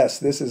got S.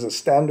 This is a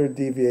standard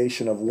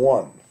deviation of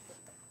 1.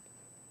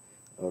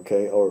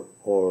 Okay, or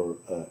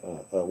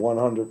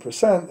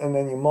 100%, and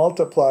then you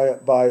multiply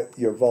it by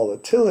your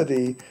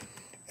volatility,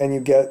 and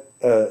you get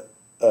a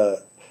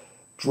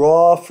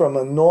draw from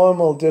a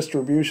normal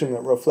distribution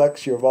that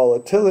reflects your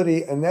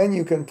volatility, and then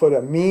you can put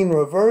a mean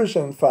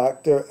reversion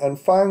factor and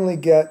finally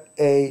get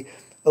a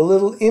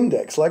little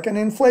index, like an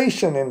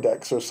inflation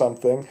index or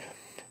something,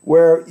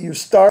 where you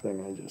start.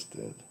 Thing I just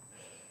did.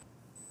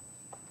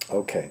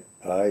 Okay,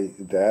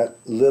 that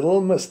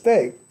little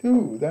mistake.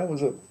 Ooh, that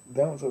was a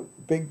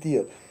big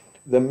deal.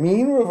 The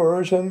mean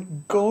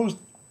reversion goes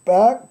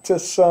back to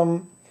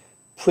some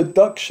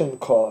production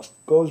cost,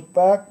 goes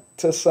back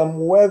to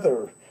some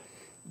weather,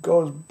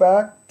 goes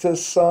back to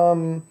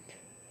some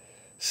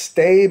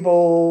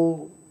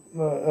stable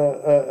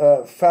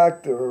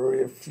factor.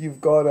 If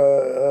you've got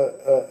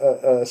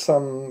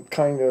some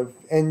kind of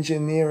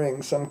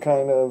engineering, some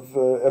kind of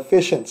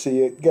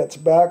efficiency, it gets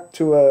back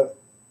to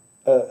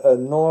a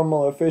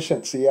normal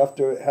efficiency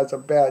after it has a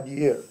bad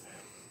year.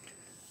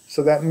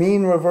 So that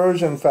mean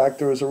reversion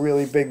factor is a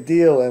really big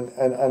deal,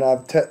 and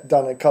I've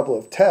done a couple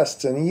of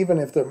tests, and even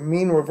if the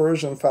mean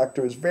reversion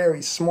factor is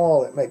very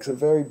small, it makes a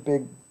very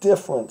big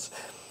difference.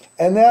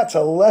 And that's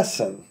a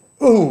lesson.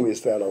 Ooh,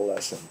 is that a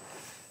lesson?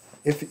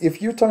 If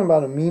you're talking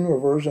about a mean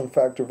reversion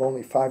factor of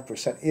only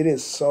 5%, it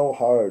is so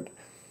hard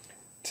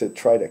to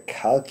try to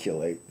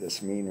calculate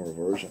this mean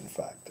reversion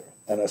factor.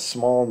 And a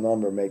small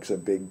number makes a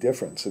big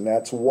difference. And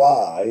that's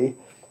why,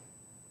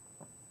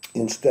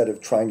 instead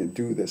of trying to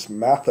do this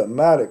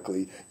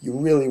mathematically, you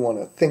really want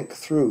to think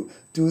through,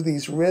 do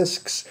these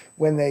risks,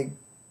 when they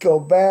go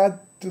bad,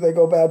 do they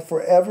go bad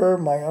forever,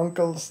 my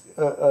uncle's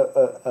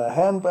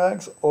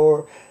handbags,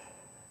 or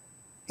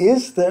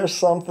is there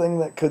something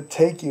that could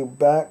take you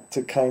back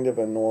to kind of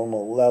a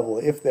normal level?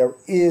 If there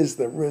is,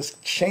 the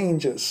risk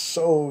changes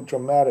so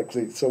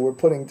dramatically. So we're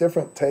putting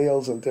different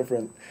tails and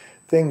different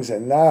things,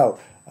 and now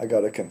I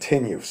got to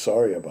continue.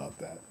 Sorry about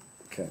that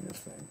kind of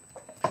thing.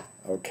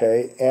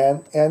 Okay,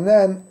 and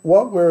then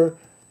what we're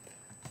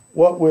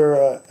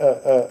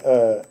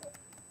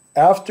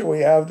after we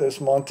have this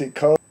Monte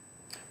Carlo.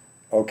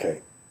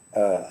 Okay,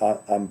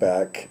 I'm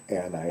back,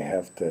 and I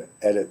have to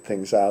edit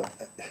things out.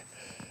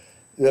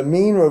 the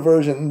mean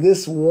reversion,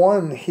 this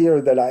one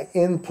here that I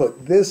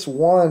input, this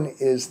one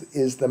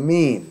is the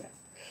mean.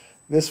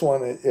 This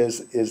one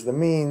is the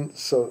mean.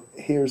 So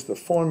here's the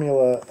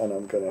formula, and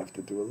I'm going to have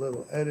to do a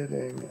little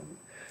editing. And,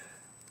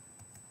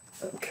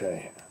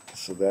 okay,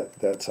 so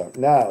that's our.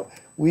 Now,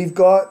 we've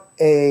got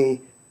a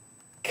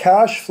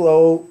cash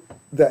flow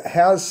that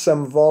has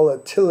some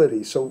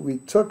volatility. So we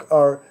took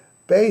our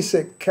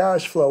basic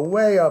cash flow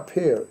way up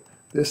here,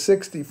 this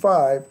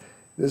 65,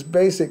 this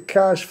basic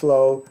cash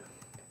flow,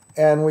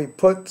 and we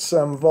put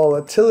some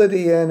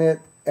volatility in it,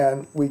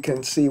 and we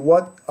can see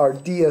what our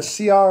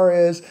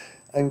DSCR is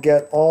and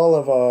get all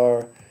of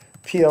our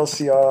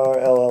PLCR,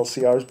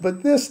 LLCRs.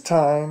 But this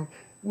time,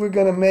 we're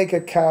going to make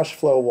a cash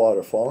flow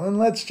waterfall. And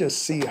let's just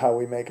see how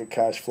we make a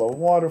cash flow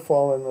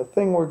waterfall. And the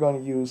thing we're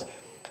going to use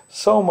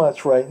so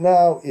much right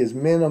now is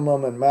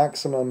minimum and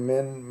maximum,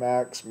 min,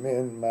 max,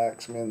 min,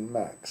 max, min,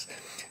 max.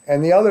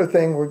 And the other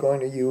thing we're going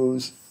to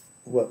use,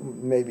 what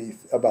maybe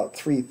about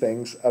 3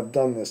 things. I've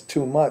done this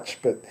too much,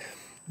 but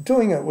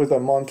doing it with a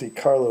Monte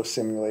Carlo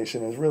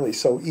simulation is really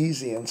so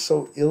easy and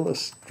so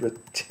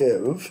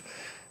illustrative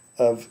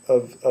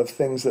of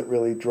things that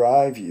really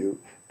drive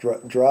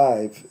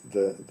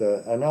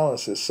the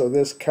analysis. So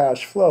this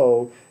cash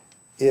flow,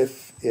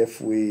 if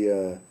we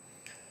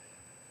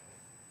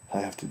I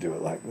have to do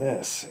it like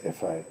this.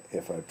 If I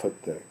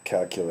put the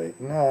calculate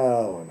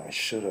now, and I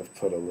should have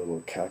put a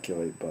little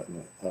calculate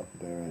button up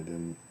there, I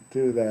didn't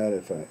do that.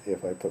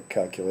 If I put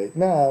calculate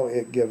now,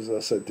 it gives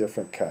us a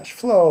different cash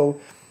flow.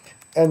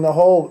 And the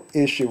whole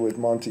issue with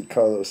Monte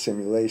Carlo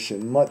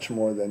simulation, much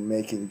more than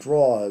making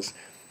draws,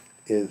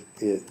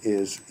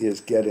 is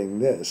getting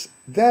this.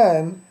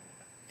 Then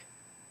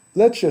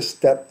let's just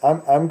step.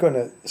 I'm going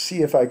to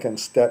see if I can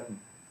step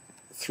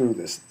through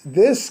this.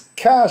 This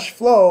cash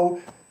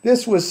flow,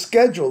 this was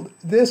scheduled.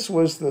 This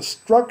was the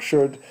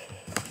structured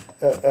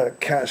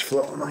cash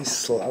flow. Am I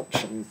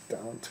slouching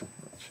down too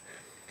much?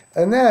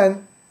 And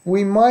then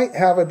we might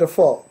have a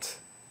default.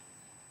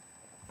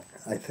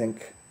 I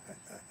think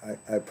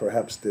I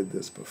perhaps did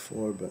this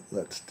before, but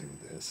let's do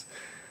this.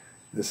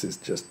 This is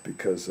just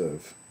because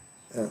of,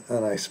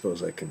 and I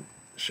suppose I can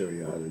show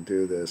you how to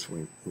do this.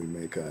 We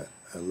make a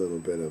little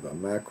bit of a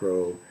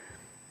macro,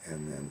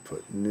 and then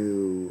put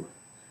new,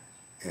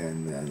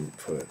 and then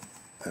put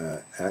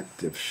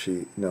active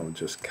sheet. No,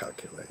 just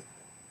calculate.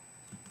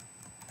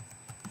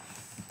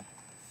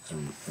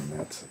 And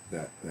that's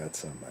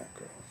a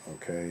macro.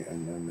 Okay,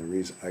 and then the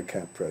reason I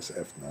can't press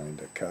F9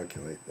 to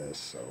calculate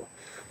this,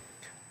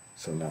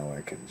 so now I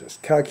can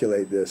just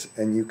calculate this,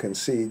 and you can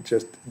see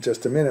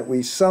just a minute.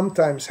 We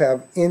sometimes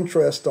have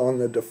interest on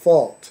the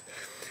default.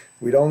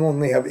 We don't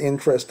only have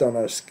interest on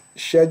our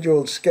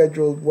scheduled,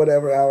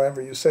 whatever,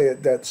 however you say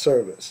it, debt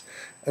service.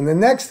 And the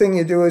next thing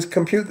you do is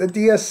compute the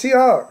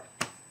DSCR,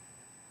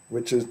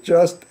 which is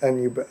just,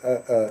 and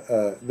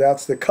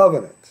that's the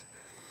covenant.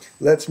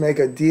 Let's make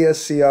a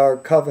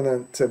DSCR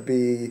covenant to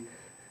be,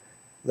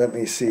 let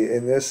me see,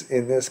 in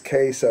this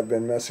case, I've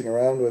been messing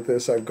around with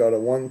this. I've got a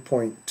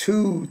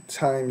 1.2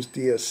 times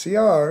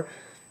DSCR.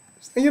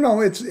 You know,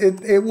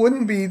 it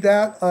wouldn't be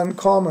that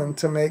uncommon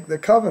to make the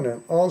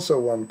covenant also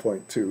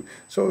 1.2.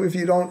 So if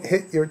you don't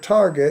hit your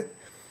target,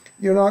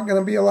 you're not going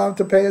to be allowed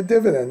to pay a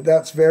dividend.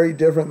 That's very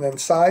different than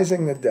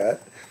sizing the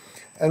debt.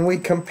 And we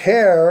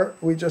compare,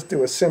 we just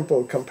do a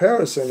simple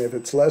comparison. If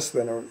it's less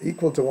than or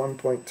equal to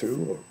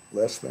 1.2 or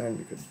less than,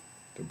 you could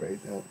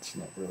debate that, it's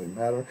not really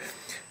matter.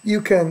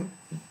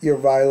 You're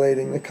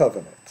violating the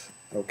covenant,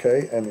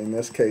 okay? And in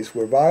this case,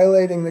 we're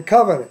violating the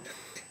covenant.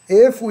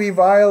 If we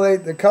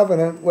violate the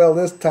covenant, well,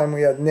 this time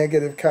we had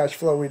negative cash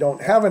flow. We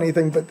don't have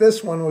anything, but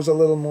this one was a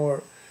little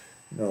more,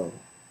 no.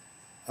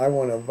 I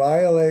want to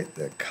violate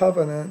the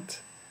covenant,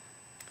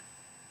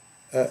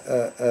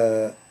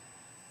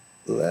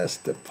 less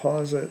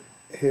deposit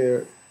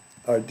here.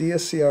 Our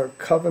DSCR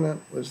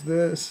covenant was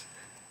this.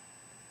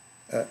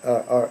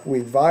 We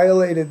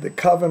violated the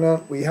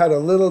covenant. We had a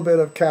little bit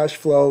of cash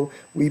flow.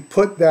 We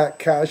put that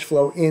cash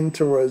flow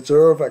into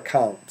reserve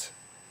account.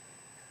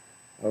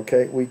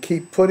 Okay, we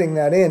keep putting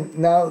that in.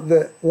 Now,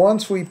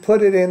 once we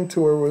put it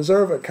into a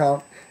reserve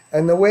account,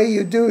 and the way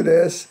you do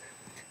this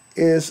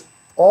is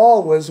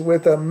always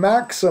with a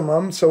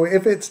maximum. So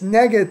if it's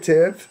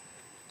negative,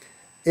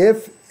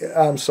 just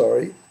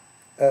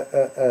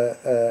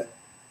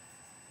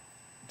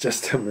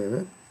a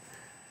minute.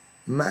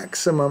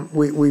 Maximum,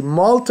 we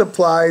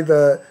multiply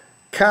the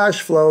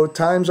cash flow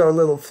times our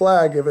little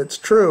flag if it's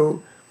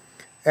true,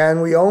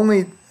 and we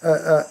only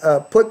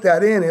put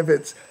that in if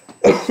it's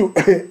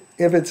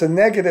if it's a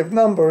negative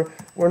number.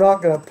 We're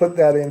not going to put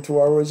that into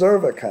our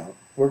reserve account.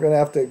 We're going to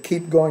have to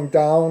keep going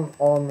down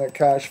on the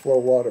cash flow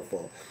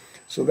waterfall.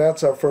 So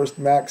that's our first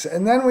max,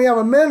 and then we have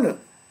a minimum.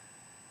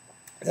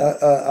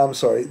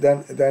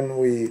 Then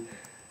we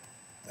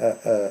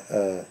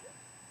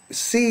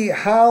see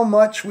how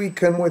much we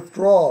can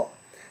withdraw.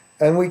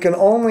 And we can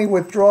only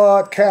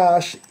withdraw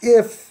cash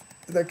if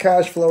the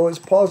cash flow is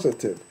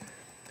positive.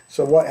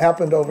 So what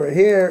happened over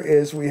here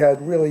is we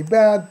had really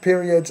bad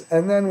periods,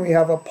 and then we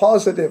have a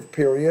positive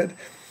period.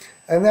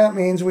 and that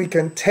means we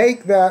can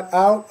take that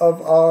out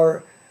of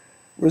our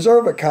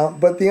reserve account,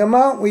 but the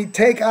amount we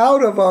take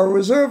out of our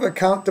reserve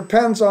account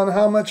depends on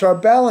how much our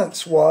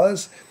balance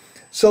was.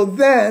 So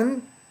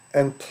then,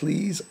 and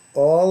please,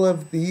 all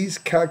of these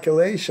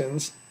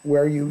calculations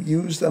where you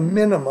use the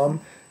minimum,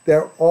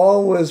 they're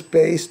always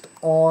based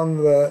on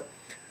the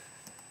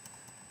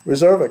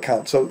reserve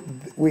account. So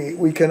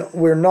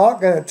we're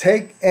not going to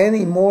take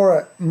any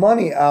more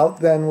money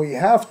out than we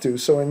have to.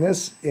 So in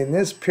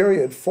this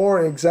period,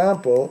 for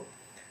example,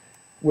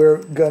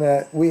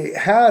 we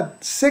had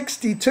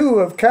 62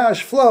 of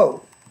cash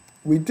flow.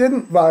 We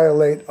didn't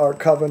violate our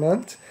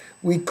covenant.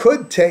 We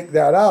could take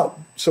that out.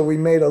 So we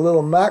made a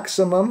little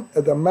maximum.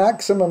 The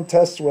maximum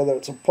test, whether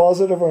it's a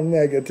positive or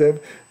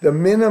negative. The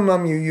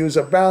minimum, you use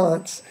a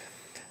balance.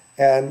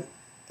 And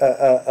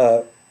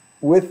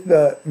with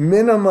the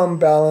minimum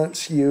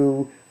balance,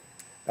 with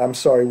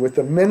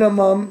the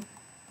minimum,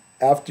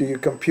 after you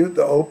compute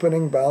the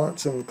opening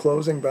balance and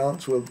closing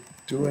balance, we'll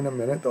do in a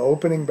minute. The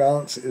opening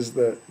balance is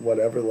the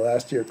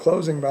last year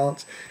closing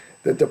balance.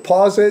 The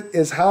deposit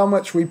is how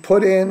much we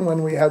put in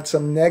when we had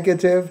some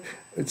negative.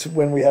 It's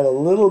when we had a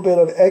little bit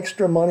of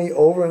extra money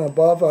over and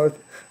above our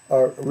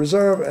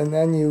reserve, and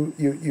then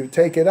you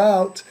take it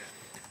out,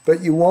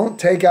 but you won't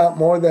take out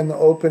more than the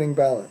opening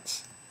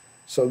balance.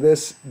 So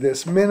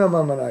this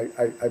minimum, and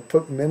I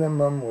put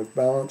minimum with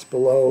balance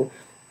below,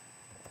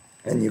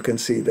 and you can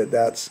see that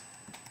that's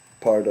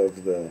part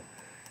of the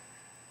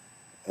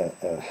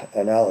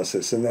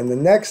analysis. And then the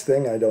next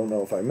thing, I don't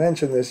know if I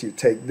mentioned this, you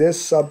take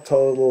this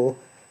subtotal,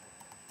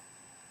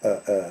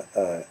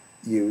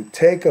 you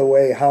take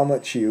away how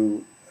much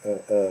you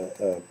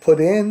put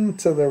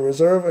into the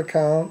reserve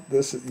account.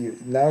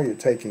 Now you're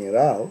taking it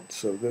out,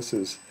 so this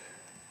is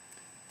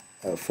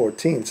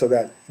 14. So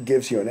that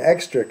gives you an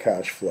extra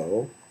cash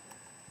flow.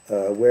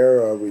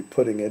 Where are we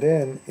putting it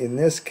in? In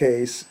this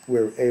case,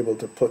 we're able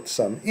to put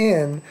some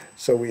in.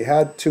 So we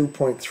had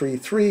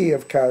 2.33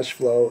 of cash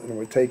flow, and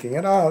we're taking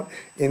it out.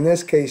 In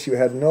this case, you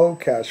had no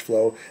cash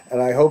flow,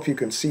 and I hope you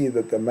can see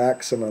that the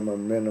maximum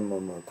and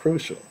minimum are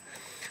crucial.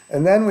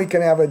 And then we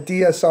can have a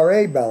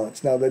DSRA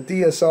balance. Now the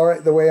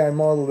DSRA, the way I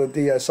model the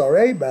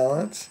DSRA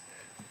balance,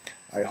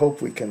 I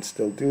hope we can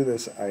still do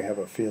this. I have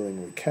a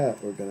feeling we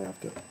can't. We're going to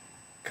have to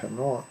come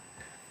on.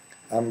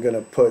 I'm going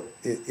to put,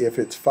 if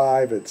it's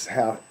 5, it's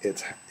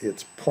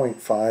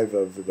 0.5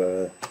 of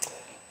the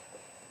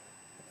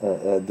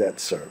debt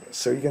service.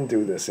 So you can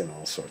do this in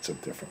all sorts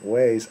of different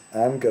ways.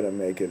 I'm going to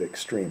make it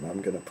extreme.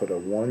 I'm going to put a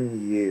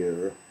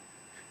 1-year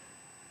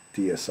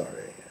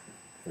DSRA in,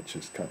 which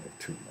is kind of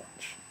too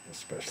much,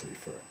 especially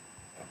for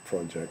a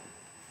project,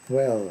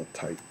 well, a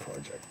tight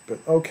project, but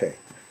okay.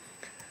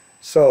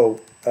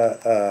 So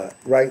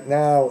right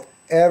now,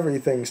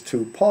 everything's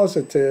too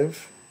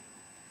positive.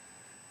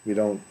 We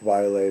don't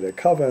violate a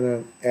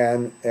covenant,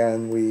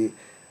 and we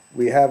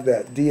have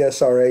that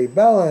DSRA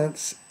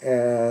balance,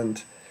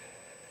 and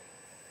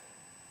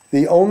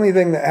the only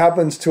thing that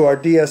happens to our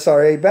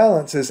DSRA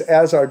balance is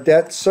as our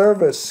debt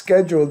service,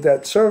 scheduled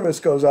debt service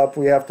goes up,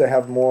 we have to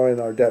have more in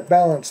our debt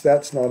balance.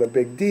 That's not a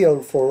big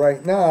deal for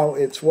right now.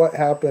 It's what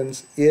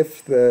happens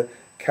if the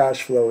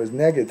cash flow is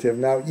negative.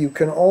 Now, you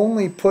can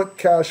only put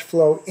cash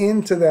flow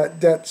into that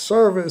debt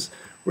service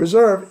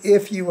reserve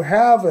if you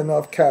have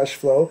enough cash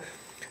flow.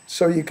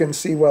 So you can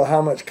see, well,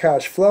 how much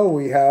cash flow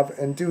we have,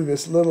 and do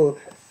this little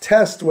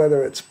test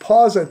whether it's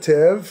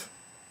positive.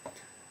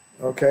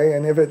 Okay,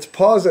 and if it's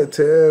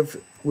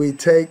positive, we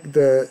take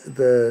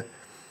the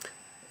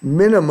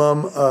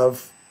minimum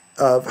of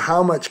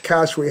how much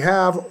cash we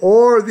have,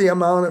 or the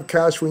amount of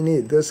cash we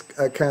need. This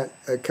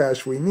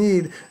cash we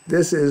need,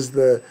 this is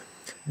the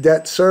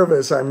debt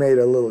service. I made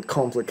a little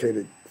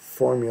complicated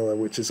formula,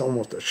 which is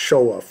almost a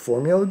show-off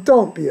formula.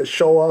 Don't be a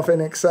show-off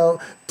in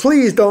Excel.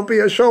 Please don't be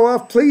a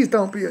show-off. Please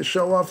don't be a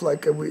show-off.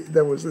 Like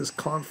there was this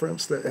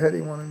conference that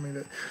Hetty wanted me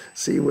to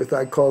see with,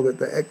 I called it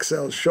the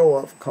Excel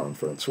show-off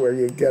conference, where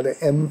you get an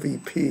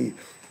MVP,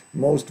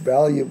 most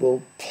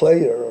valuable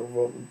player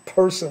or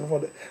person,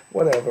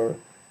 whatever.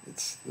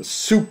 It's the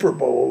Super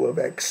Bowl of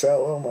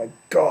Excel. Oh my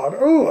God.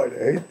 Oh, I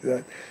hate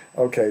that.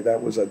 Okay,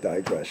 that was a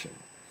digression.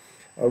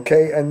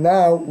 Okay, and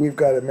now we've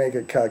got to make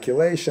a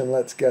calculation.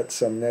 Let's get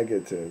some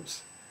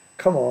negatives.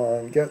 Come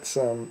on, get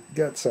some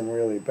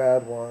really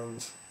bad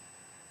ones.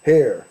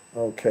 Here,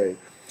 okay.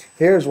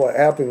 Here's what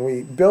happened.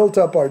 We built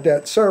up our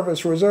debt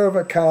service reserve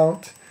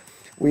account.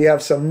 We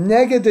have some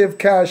negative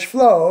cash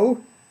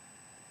flow.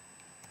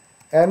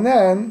 And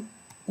then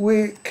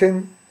we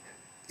can,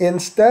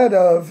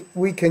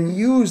 we can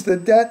use the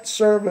debt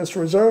service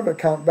reserve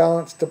account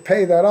balance to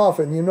pay that off.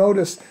 And you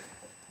notice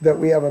that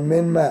we have a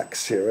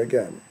min-max here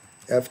again.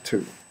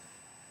 F2.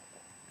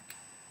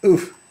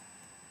 Oof.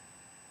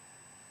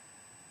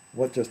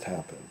 What just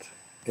happened?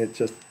 It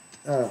just,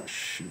 oh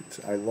shoot,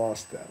 I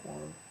lost that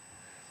one.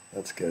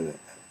 Let's get it.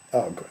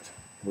 Oh, good.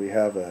 We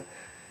have a,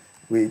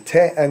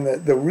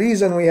 and the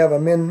reason we have a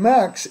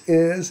min-max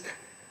is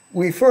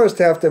we first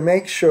have to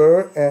make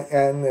sure,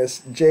 and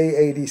this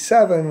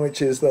J87,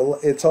 which is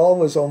it's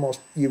always almost,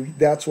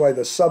 that's why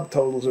the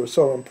subtotals are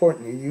so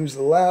important. You use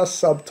the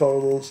last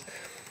subtotals,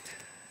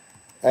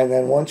 and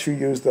then once you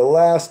use the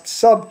last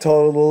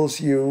subtotals,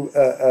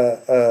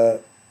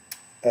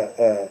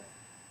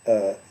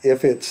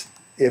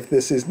 if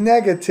this is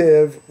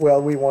negative,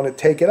 well, we want to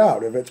take it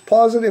out. If it's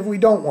positive, we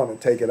don't want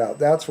to take it out.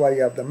 That's why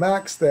you have the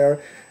max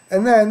there.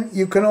 And then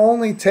you can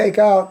only take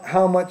out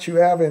how much you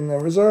have in the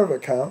reserve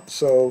account.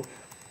 So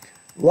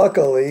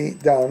luckily,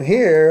 down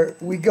here,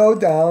 we go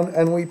down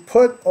and we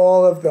put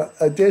all of the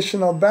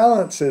additional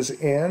balances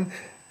in.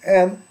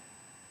 And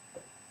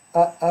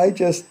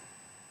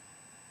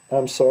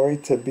I'm sorry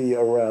to be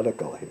a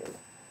radical here.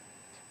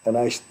 And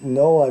I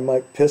know I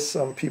might piss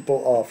some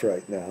people off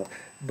right now.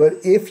 But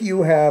if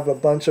you have a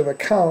bunch of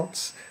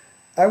accounts,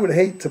 I would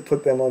hate to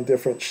put them on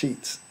different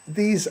sheets.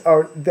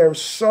 They're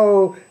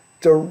so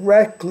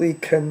directly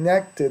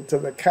connected to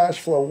the cash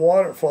flow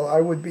waterfall.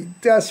 I would be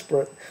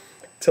desperate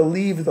to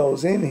leave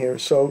those in here.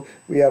 So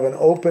we have an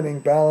opening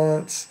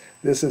balance.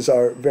 This is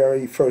our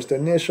very first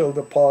initial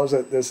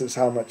deposit. This is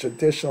how much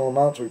additional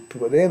amounts we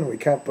put in. We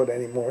can't put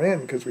any more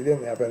in because we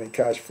didn't have any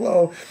cash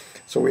flow.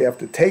 So we have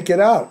to take it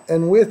out.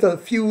 And with a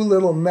few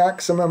little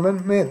maximum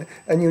and min,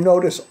 and you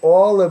notice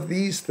all of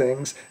these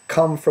things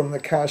come from the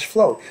cash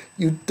flow.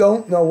 You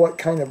don't know what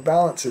kind of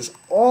balances.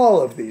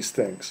 All of these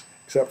things,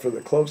 except for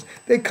the close,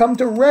 they come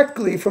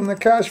directly from the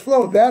cash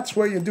flow. That's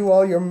where you do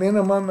all your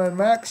minimum and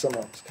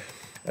maximums.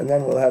 And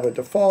then we'll have a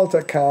default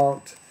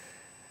account,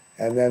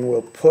 and then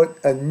we'll put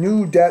a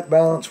new debt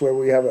balance where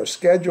we have our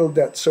scheduled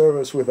debt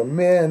service with a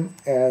min,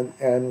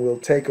 and we'll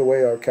take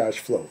away our cash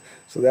flow.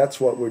 So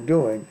that's what we're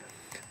doing.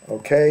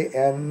 Okay,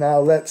 and now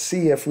let's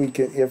see if we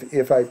can,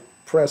 if I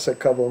press a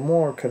couple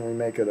more, can we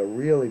make it a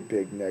really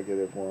big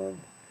negative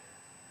one?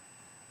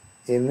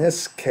 In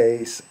this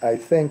case, I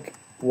think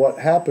what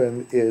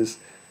happened is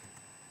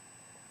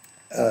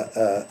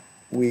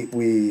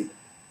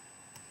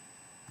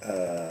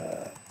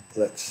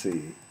let's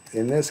see.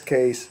 In this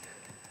case,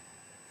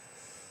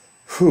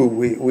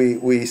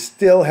 we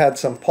still had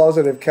some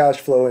positive cash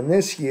flow in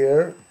this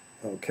year,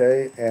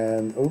 okay,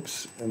 and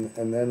oops, and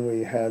then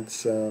we had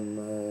some,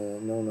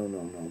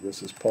 no,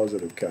 this is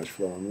positive cash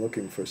flow. I'm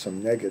looking for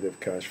some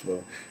negative cash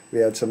flow. We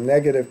had some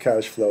negative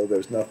cash flow.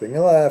 There's nothing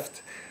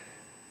left.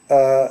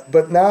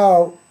 But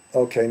now,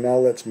 okay, now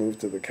let's move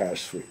to the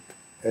cash sweep.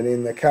 And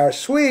in the cash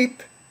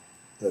sweep,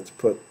 let's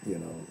put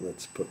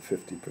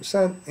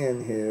 50%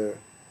 in here.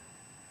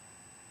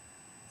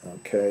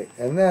 Okay,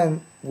 and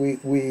then we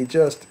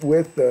just,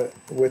 with the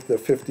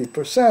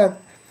 50%,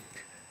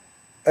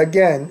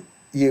 again,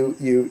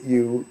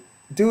 you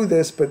do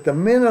this, but the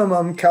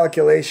minimum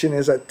calculation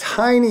is a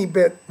tiny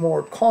bit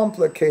more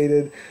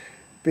complicated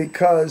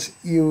because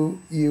the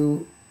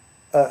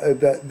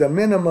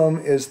minimum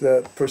is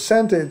the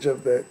percentage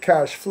of the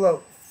cash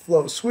flow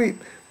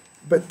sweep.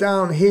 But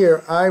down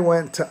here, I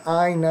went to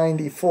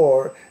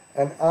I-94,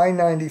 and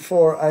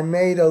I-94, I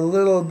made a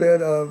little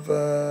bit of,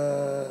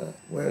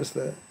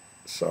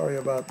 sorry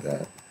about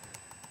that.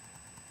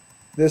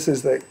 This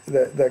is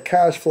the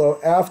cash flow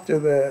after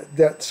the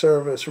debt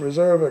service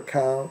reserve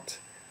account,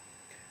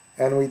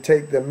 and we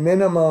take the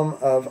minimum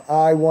of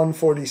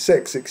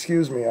I-146,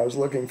 excuse me, I was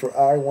looking for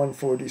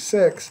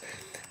I-146,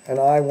 and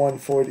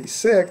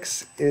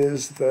I-146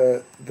 is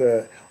the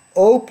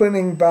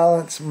opening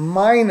balance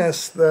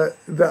minus the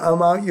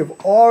amount you've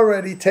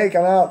already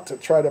taken out to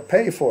try to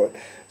pay for it.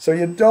 So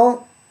you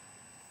don't,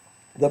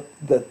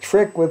 the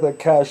trick with a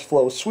cash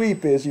flow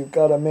sweep is you've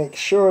got to make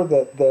sure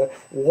that the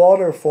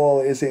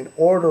waterfall is in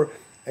order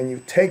and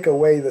you take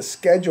away the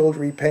scheduled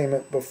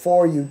repayment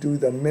before you do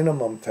the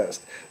minimum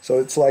test. So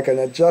it's like a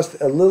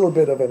little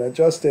bit of an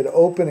adjusted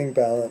opening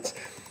balance.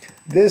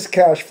 This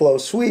cash flow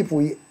sweep,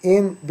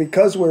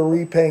 because we're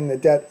repaying the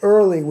debt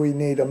early, we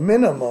need a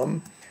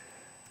minimum,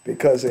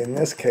 because in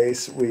this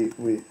case we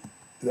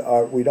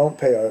don't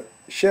pay our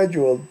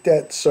scheduled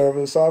debt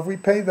service off. We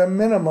pay the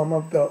minimum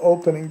of the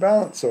opening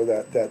balance or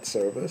that debt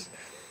service.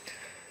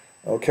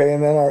 Okay,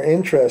 and then our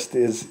interest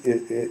is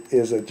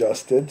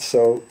adjusted.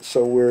 So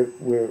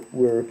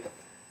we're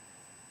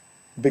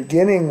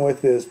beginning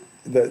with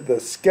the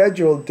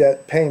scheduled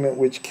debt payment,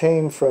 which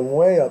came from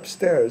way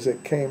upstairs.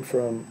 It came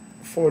from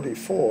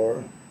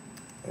 44,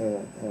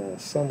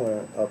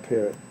 somewhere up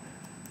here.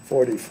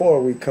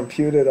 44, we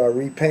computed our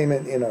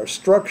repayment in our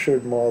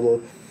structured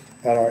model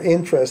and our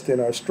interest in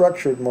our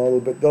structured model,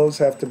 but those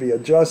have to be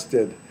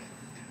adjusted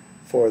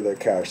for the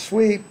cash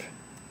sweep.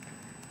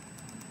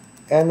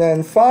 And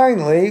then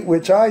finally,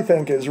 which I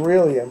think is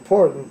really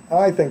important,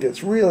 I think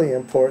it's really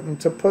important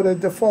to put a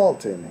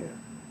default in here.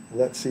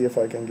 Let's see if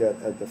I can get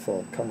a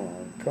default. Come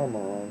on, come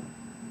on.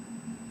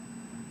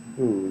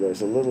 Ooh,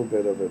 there's a little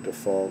bit of a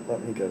default.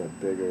 Let me get a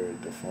bigger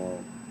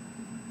default.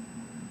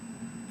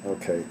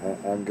 Okay,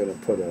 I'm going to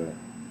put a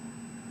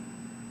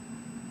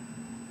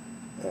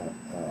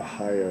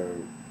higher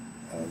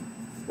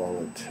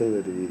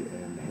volatility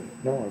in here.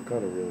 No, I've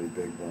got a really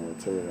big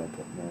volatility. I'll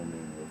put no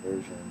mean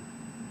reversion.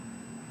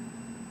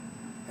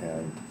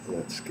 And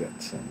let's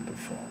get some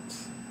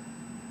defaults.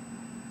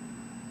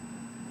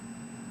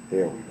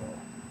 Here we go.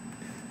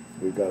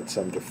 We've got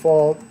some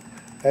default.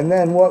 And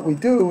then what we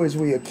do is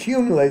we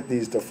accumulate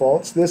these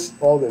defaults.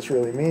 All this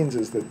really means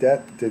is the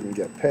debt didn't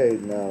get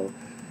paid. Now,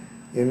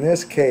 in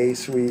this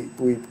case, we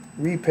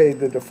repaid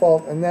the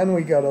default, and then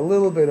we got a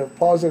little bit of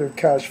positive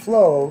cash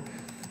flow,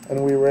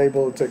 and we were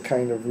able to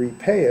kind of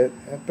repay it.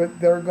 But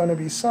there are going to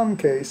be some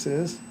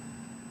cases.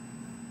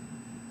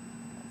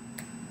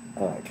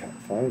 Oh, I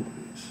can't find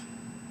these.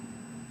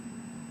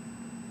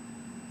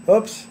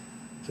 Oops,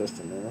 just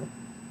a minute.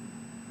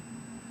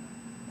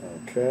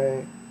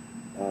 Okay,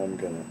 I'm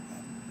gonna.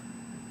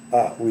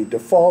 We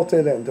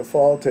defaulted and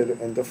defaulted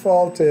and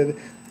defaulted,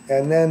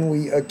 and then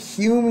we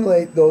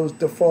accumulate those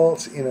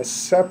defaults in a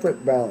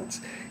separate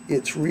balance.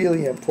 It's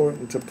really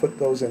important to put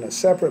those in a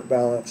separate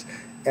balance,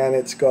 and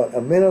it's got a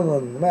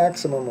minimum and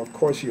maximum. Of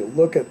course, you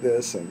look at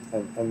this, and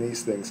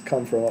these things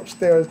come from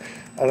upstairs,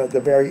 and at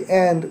the very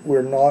end,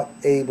 we're not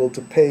able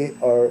to pay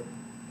our,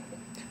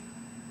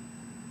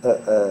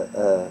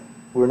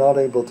 we're not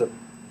able to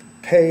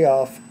pay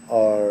off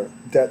our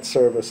debt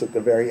service at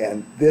the very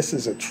end. This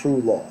is a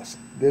true loss.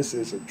 This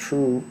is a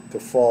true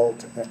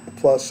default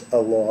plus a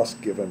loss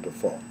given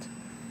default.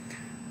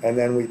 And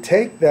then we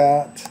take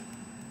that,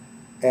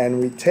 and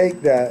we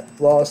take that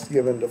loss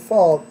given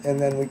default, and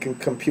then we can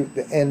compute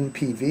the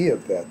NPV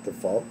of that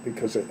default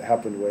because it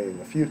happened way in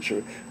the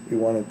future. We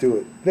want to do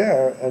it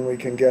there, and we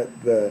can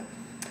get the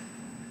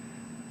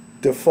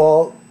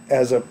default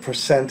as a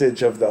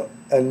percentage of the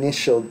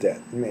initial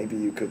debt. Maybe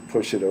you could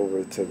push it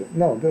over to the,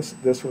 no,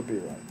 this would be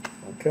right,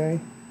 okay?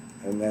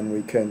 And then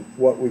we can,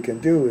 what we can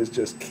do is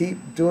just keep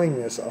doing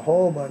this a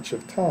whole bunch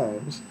of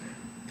times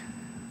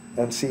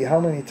and see how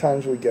many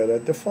times we get a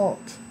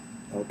default,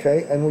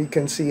 okay? And we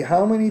can see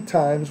how many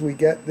times we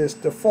get this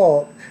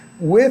default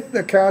with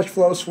the cash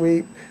flow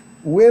sweep,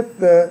 with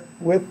the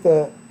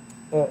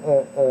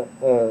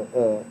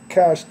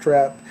cash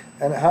trap,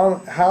 and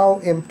how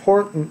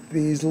important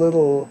these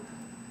little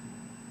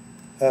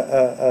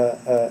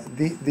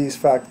these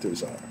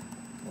factors are,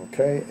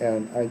 okay?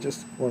 And I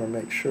just want to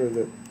make sure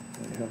that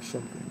I have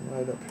something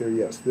right up here.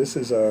 Yes, this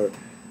is our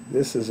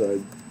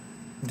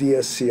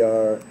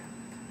DSCR,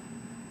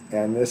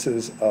 and this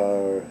is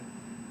our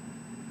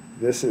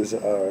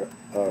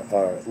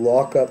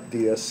lockup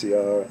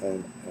DSCR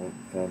and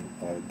our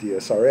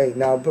DSRA.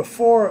 Now,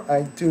 before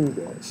I do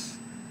this,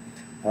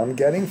 I'm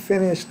getting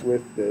finished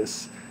with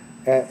this,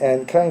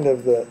 and kind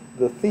of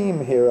the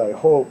theme here, I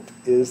hope,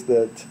 is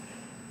that,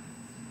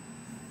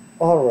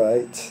 all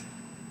right,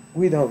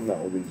 we don't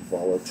know these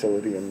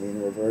volatility and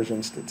mean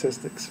reversion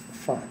statistics.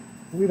 Fine,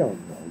 we don't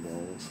know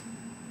those.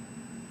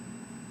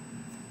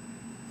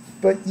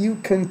 But you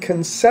can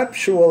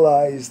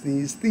conceptualize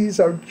these. These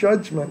are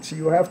judgments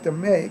you have to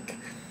make.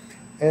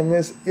 And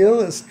this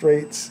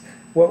illustrates,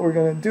 what we're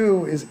going to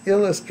do is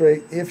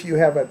illustrate if you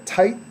have a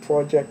tight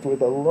project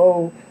with a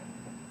low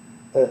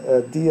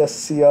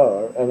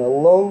DSCR and a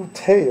low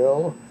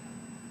tail,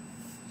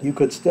 you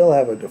could still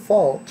have a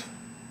default.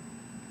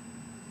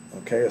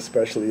 Okay,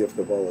 especially if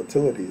the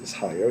volatility is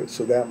higher.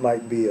 So that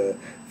might be,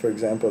 for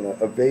example, an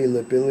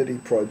availability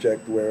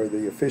project where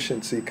the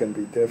efficiency can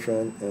be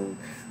different and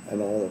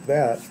all of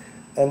that.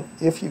 And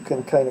if you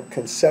can kind of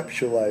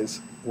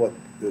conceptualize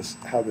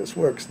how this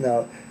works.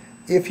 Now,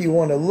 if you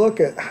want to look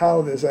at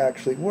how this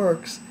actually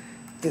works,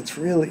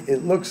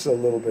 it looks a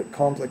little bit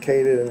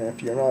complicated, and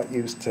if you're not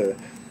used to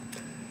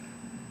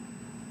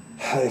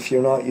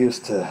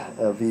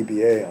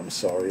VBA, I'm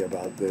sorry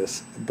about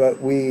this, but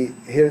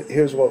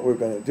here's what we're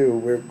going to do.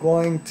 We're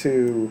going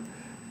to,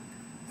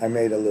 I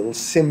made a little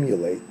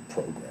simulate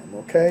program,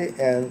 okay?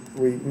 And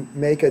we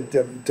make a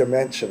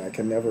dimension. I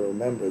can never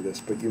remember this,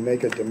 but you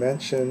make a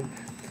dimension,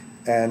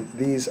 and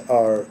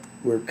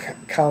we're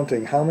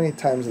counting how many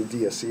times the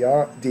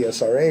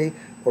DSRA,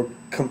 or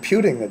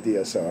computing the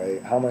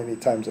DSRA, how many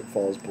times it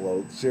falls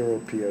below 0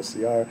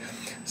 PSCR.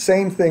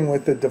 Same thing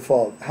with the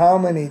default. How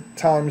many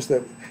times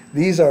that,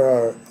 these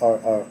are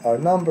our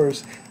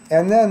numbers.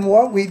 And then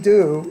what we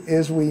do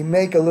is we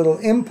make a little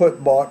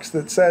input box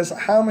that says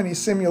how many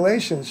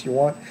simulations you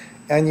want,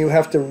 and you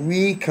have to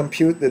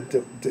recompute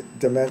the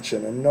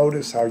dimension. And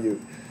notice how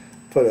you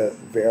put a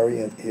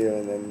variant here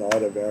and then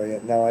not a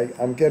variant. Now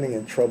I'm getting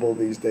in trouble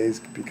these days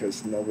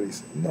because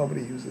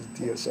nobody uses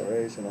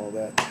DSRAs and all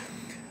that.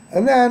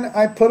 And then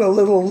I put a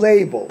little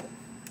label,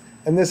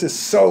 and this is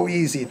so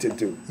easy to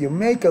do. You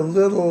make a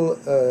little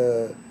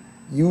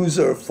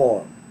user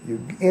form. You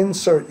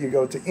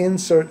go to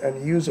insert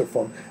and user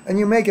form, and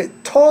you make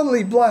it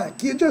totally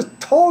blank. You just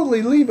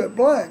totally leave it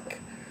blank.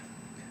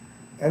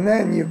 And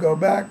then you go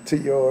back to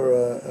your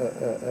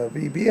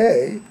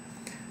VBA,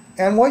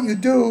 and what you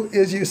do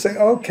is you say,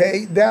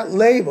 okay, that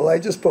label, I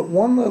just put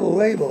one little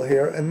label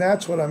here, and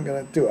that's what I'm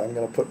going to do. I'm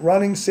going to put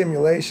running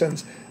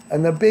simulations,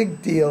 and the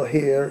big deal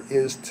here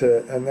is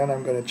and then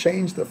I'm going to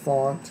change the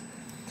font,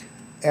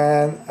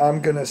 and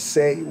I'm going to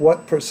say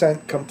what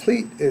 %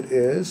 complete it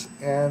is,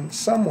 and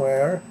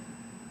somewhere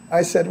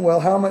I said,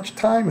 well, how much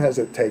time has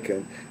it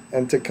taken?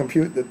 And to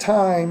compute the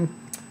time,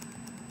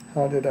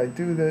 How did I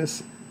do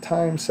this?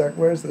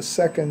 Where's the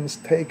seconds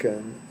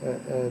taken?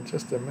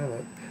 Just a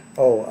minute.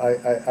 Oh,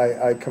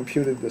 I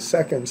computed the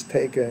seconds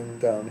taken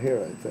down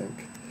here, I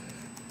think.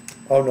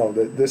 Oh no,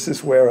 this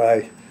is where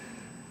I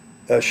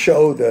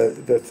show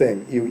the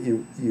thing.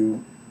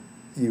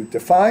 You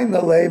define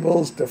the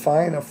labels,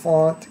 define a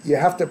font. You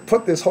have to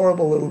put this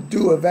horrible little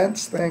do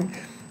events thing,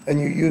 and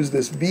you use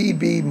this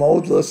VB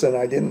modeless, and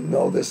I didn't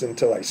know this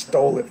until I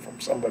stole it from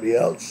somebody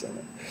else.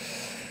 And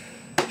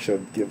I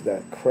should give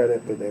that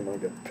credit, but they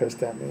might get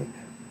pissed at me.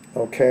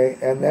 Okay,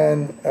 and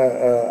then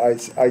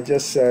I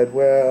just said,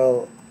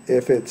 well,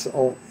 if it's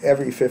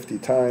every 50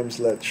 times,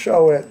 let's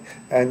show it,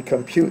 and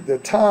compute the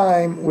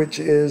time, which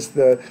is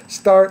the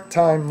start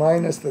time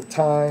minus the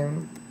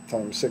time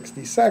times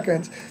 60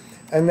 seconds.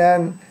 And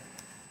then,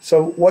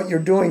 so what you're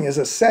doing is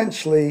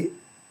essentially,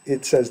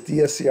 it says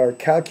DSCR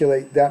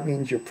calculate. That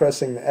means you're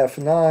pressing the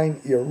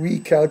F9, you're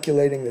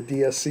recalculating the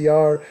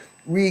DSCR,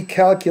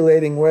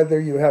 recalculating whether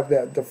you have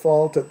that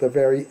default at the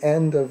very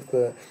end of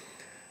the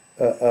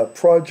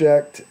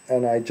project,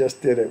 and I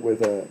just did it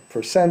with a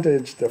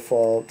percentage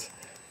default.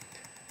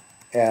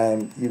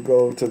 And you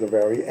go to the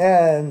very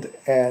end,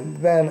 and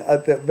then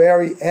at the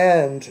very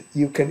end,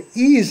 you can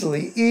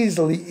easily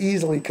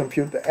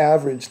compute the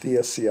average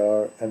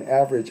DSCR and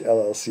average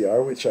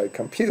LLCR, which I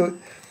compute.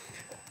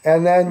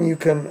 And then you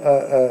can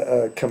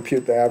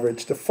compute the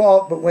average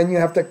default. But when you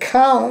have to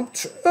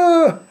count,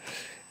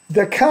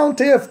 the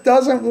COUNTIF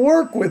doesn't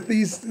work with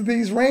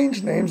these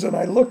range names. And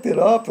I looked it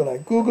up, and I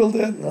Googled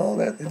it, and all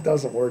that. It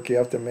doesn't work. You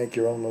have to make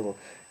your own little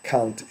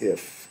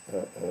COUNTIF,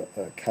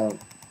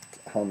 count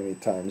how many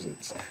times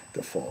it's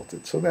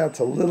defaulted. So that's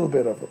a little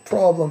bit of a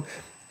problem.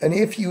 And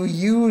if you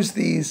use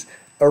these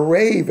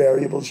array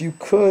variables, you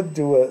could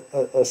do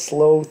a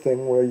slow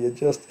thing where you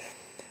just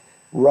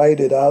write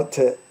it out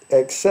to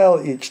Excel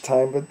each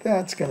time, but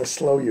that's going to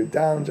slow you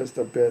down just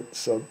a bit.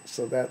 So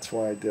that's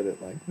why I did it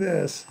like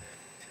this.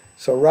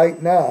 So right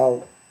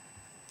now,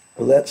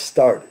 let's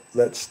start.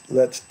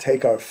 Let's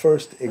take our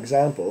first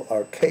example,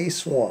 our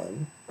case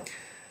 1.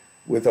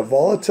 With a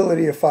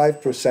volatility of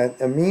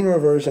 5%, a mean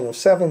reversion of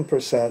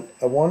 7%,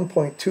 a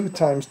 1.2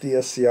 times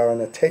DSCR,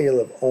 and a tail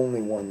of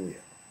only 1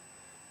 year.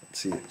 Let's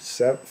see,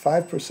 5%,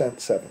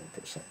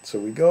 7%. So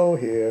we go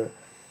here,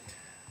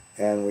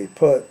 and we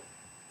put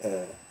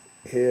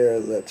here.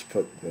 Let's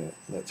put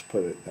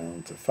it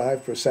down to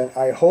 5%.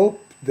 I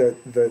hope that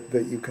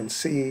you can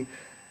see.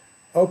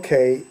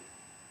 Okay,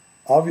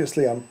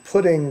 obviously I'm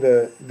putting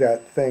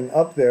that thing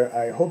up there.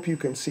 I hope you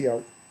can see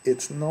how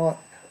it's not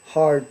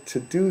hard to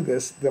do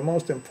this. The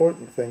most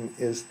important thing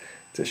is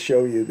to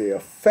show you the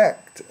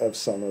effect of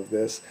some of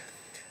this.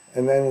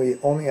 And then we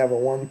only have a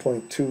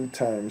 1.2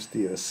 times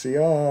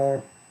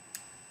DSCR.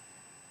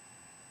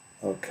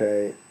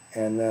 Okay,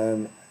 and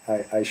then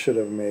I should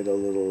have made a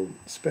little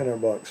spinner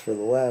box for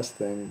the last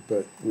thing,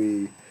 but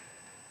we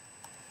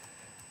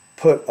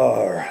put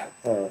our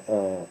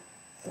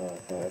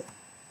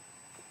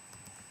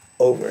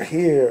over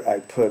here, I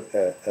put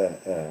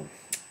a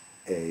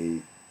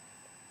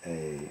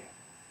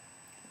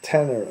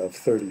tenor of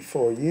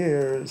 34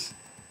 years.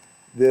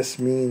 This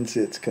means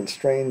it's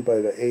constrained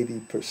by the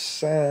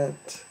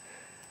 80%.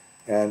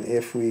 And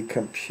if we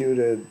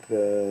computed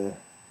the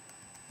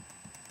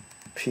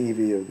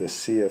PV of the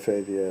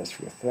CFADS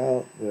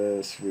without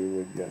this, we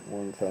would get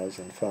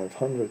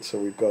 1,500. So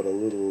we've got a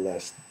little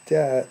less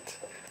debt.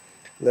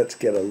 Let's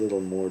get a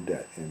little more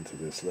debt into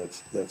this.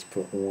 Let's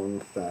put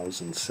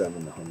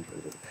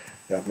 1,700.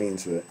 That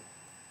means that,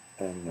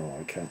 no,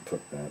 I can't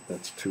put that.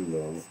 That's too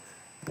low.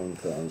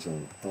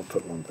 1,000. I'll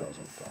put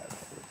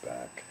 1,500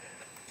 back,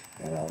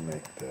 and I'll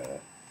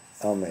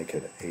make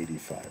it an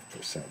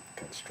 85%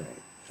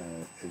 constraint.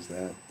 Is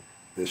that?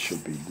 This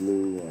should be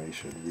blue. I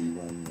should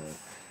rerun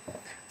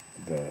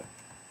the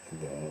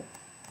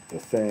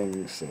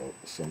thing. So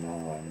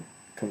now I'm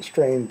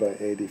constrained by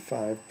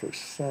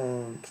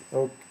 85%.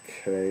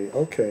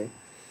 Okay.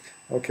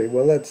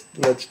 Well, let's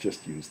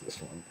just use this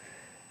one.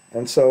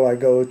 And so I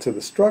go to the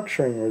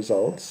structuring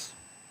results.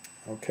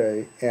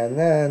 Okay, and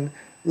then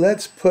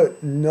let's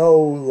put no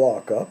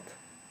lockup.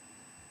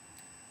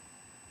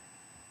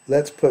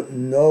 Let's put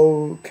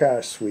no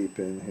cash sweep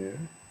in here.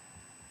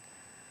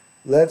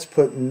 Let's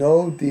put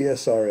no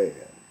DSRA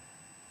in.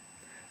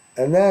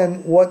 And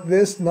then what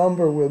this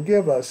number will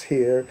give us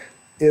here,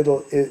 it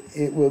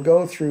will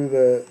go through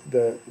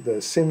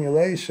the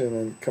simulation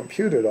and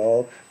compute it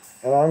all,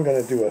 and I'm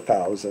going to do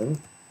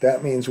 1,000.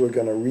 That means we're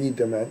going to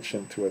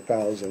redimension to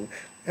 1,000.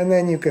 And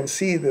then you can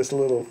see this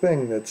little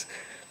thing that's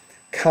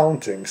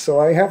counting. So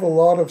I have a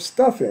lot of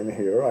stuff in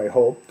here, I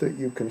hope, that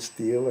you can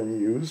steal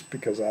and use,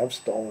 because I've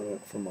stolen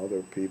it from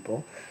other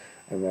people.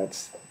 And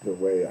that's the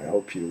way I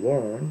hope you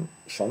learn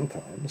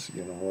sometimes.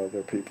 You know,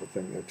 other people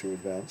think they're too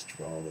advanced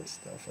for all this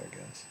stuff, I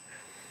guess.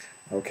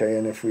 Okay,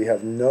 and if we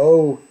have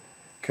no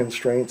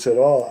constraints at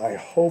all, I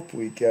hope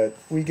we get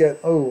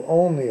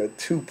only a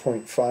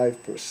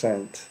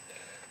 2.5%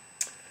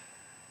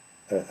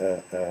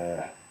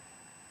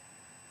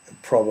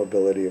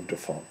 probability of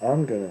default.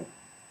 I'm going to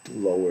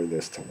lower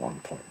this to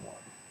 1.1.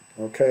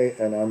 Okay,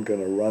 and I'm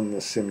going to run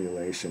the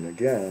simulation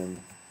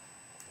again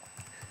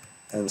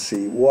and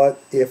see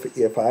what,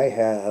 if I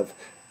have,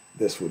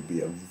 this would be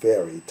a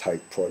very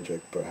tight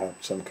project,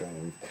 perhaps some kind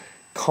of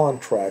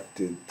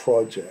contracted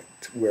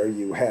project where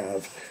you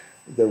have,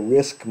 the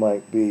risk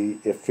might be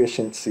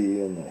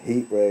efficiency in the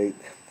heat rate,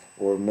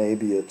 or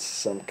maybe it's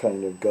some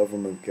kind of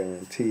government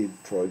guaranteed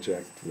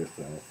project with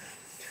a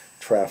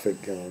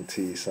traffic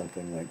guarantee,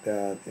 something like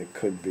that. It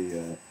could be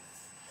an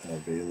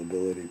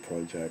availability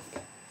project.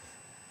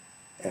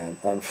 And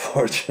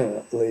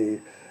unfortunately,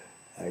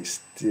 I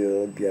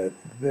still get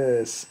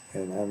this,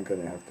 and I'm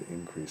going to have to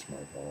increase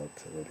my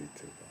volatility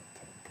to about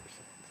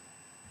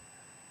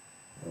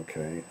 10%.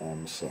 Okay,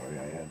 I'm sorry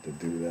I had to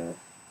do that.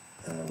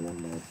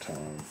 One more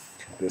time.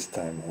 This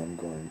time I'm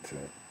going to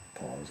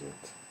pause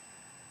it.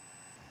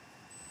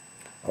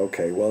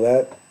 Okay, well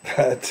that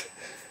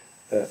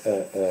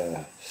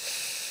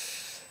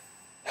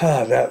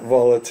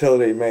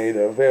volatility made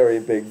a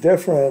very big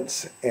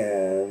difference,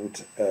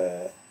 and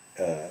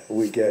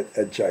we get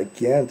a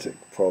gigantic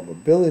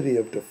probability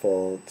of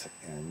default,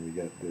 and we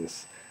get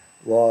this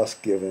loss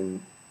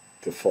given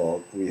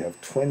default. We have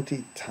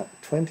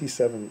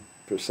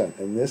 27%,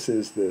 and this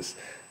is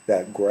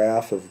that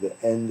graph of the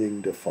ending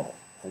default,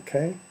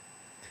 okay?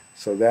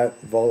 So that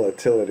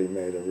volatility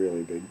made a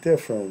really big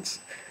difference.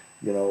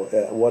 You know,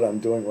 what I'm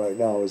doing right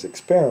now is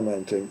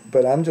experimenting,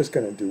 but I'm just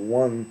going to do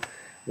one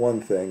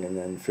thing and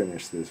then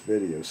finish this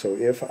video. So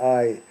if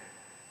I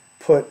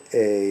put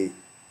a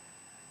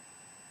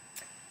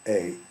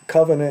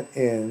covenant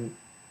in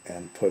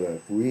and put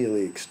a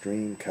really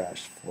extreme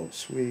cash flow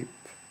sweep,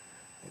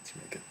 let's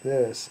make it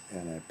this,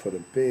 and I put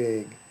a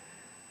big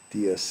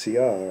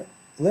DSCR,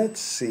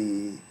 let's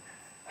see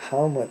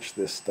how much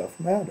this stuff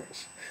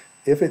matters.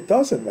 If it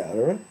doesn't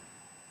matter,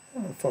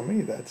 for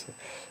me that's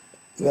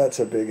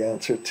a big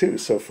answer too.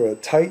 So for a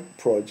tight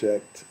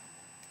project,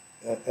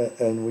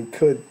 and we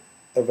could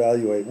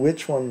evaluate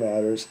which one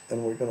matters,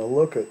 and we're going to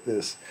look at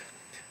this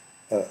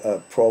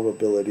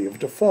probability of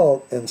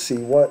default and see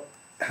what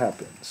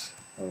happens.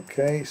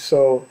 Okay,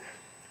 so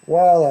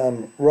while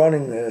I'm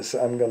running this,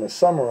 I'm going to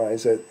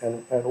summarize it,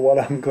 and what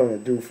I'm going to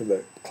do for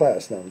the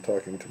class, now I'm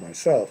talking to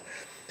myself,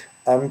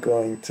 I'm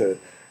going to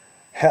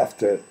have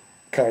to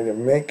kind of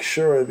make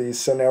sure these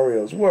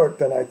scenarios worked,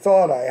 and I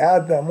thought I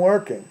had them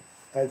working.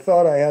 And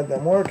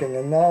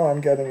now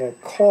I'm getting a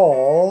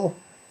call.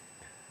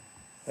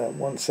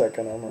 1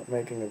 second, I'm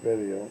making a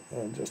video.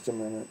 Just a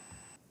minute.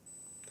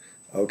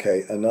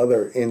 Okay,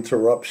 another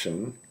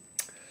interruption.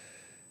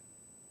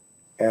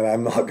 And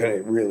I'm not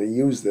going to really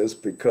use this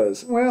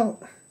because, well,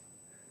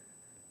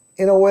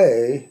 in a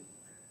way,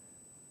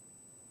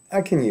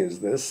 I can use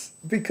this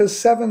because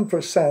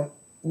 7%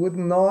 would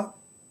not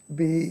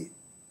be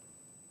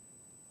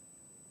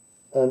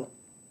an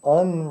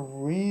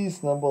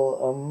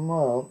unreasonable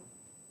amount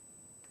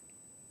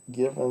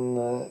given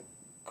the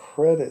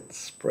credit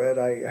spread.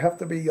 I have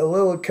to be a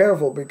little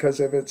careful because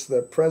if it's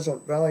the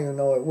present value,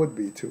 no, it would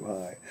be too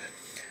high.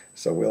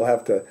 So we'll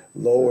have to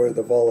lower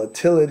the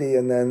volatility,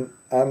 and then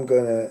I'm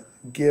going to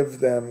give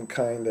them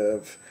kind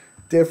of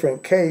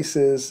different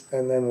cases,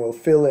 and then we'll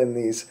fill in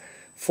these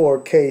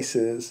 4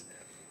 cases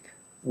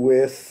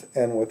with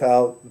and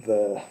without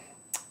the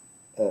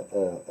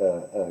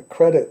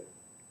credit,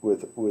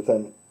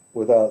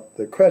 without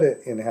the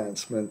credit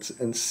enhancements,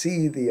 and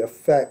see the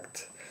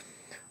effect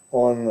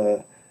on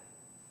the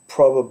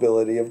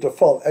probability of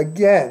default.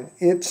 Again,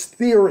 it's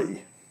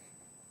theory.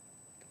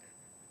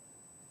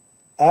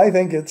 I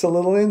think it's a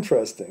little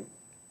interesting.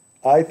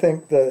 I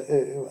think that,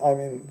 I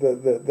mean,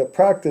 the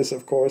practice,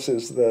 of course,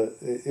 is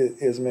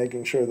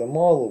making sure the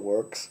model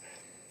works.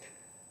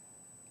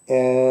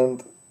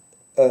 And,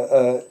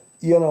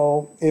 you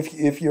know,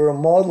 if you're a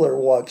modeler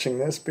watching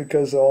this,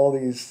 because all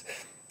these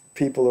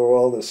people are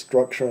all the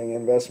structuring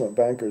investment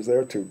bankers,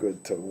 they're too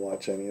good to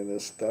watch any of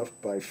this stuff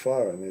by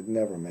far, and they'd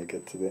never make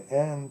it to the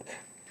end.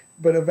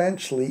 But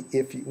eventually,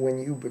 when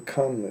you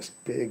become this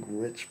big,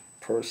 rich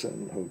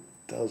person who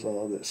does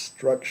all this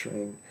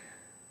structuring,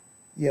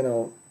 you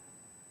know,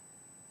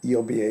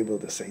 you'll be able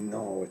to say,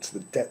 no, it's the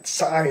debt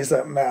size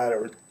that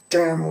matters.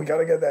 Damn, we got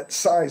to get that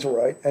size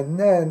right. And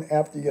then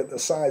after you get the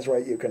size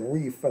right, you can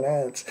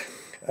refinance.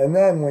 And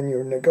then when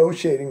you're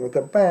negotiating with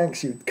the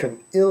banks, you can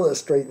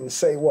illustrate and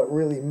say what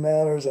really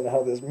matters and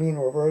how this mean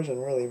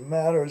reversion really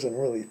matters, and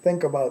really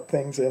think about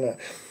things in a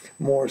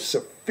more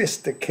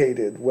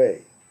sophisticated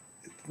way.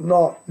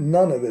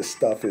 None of this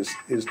stuff is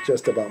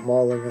just about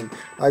modeling. And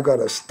I've got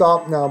to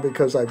stop now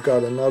because I've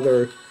got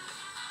another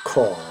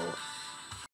call.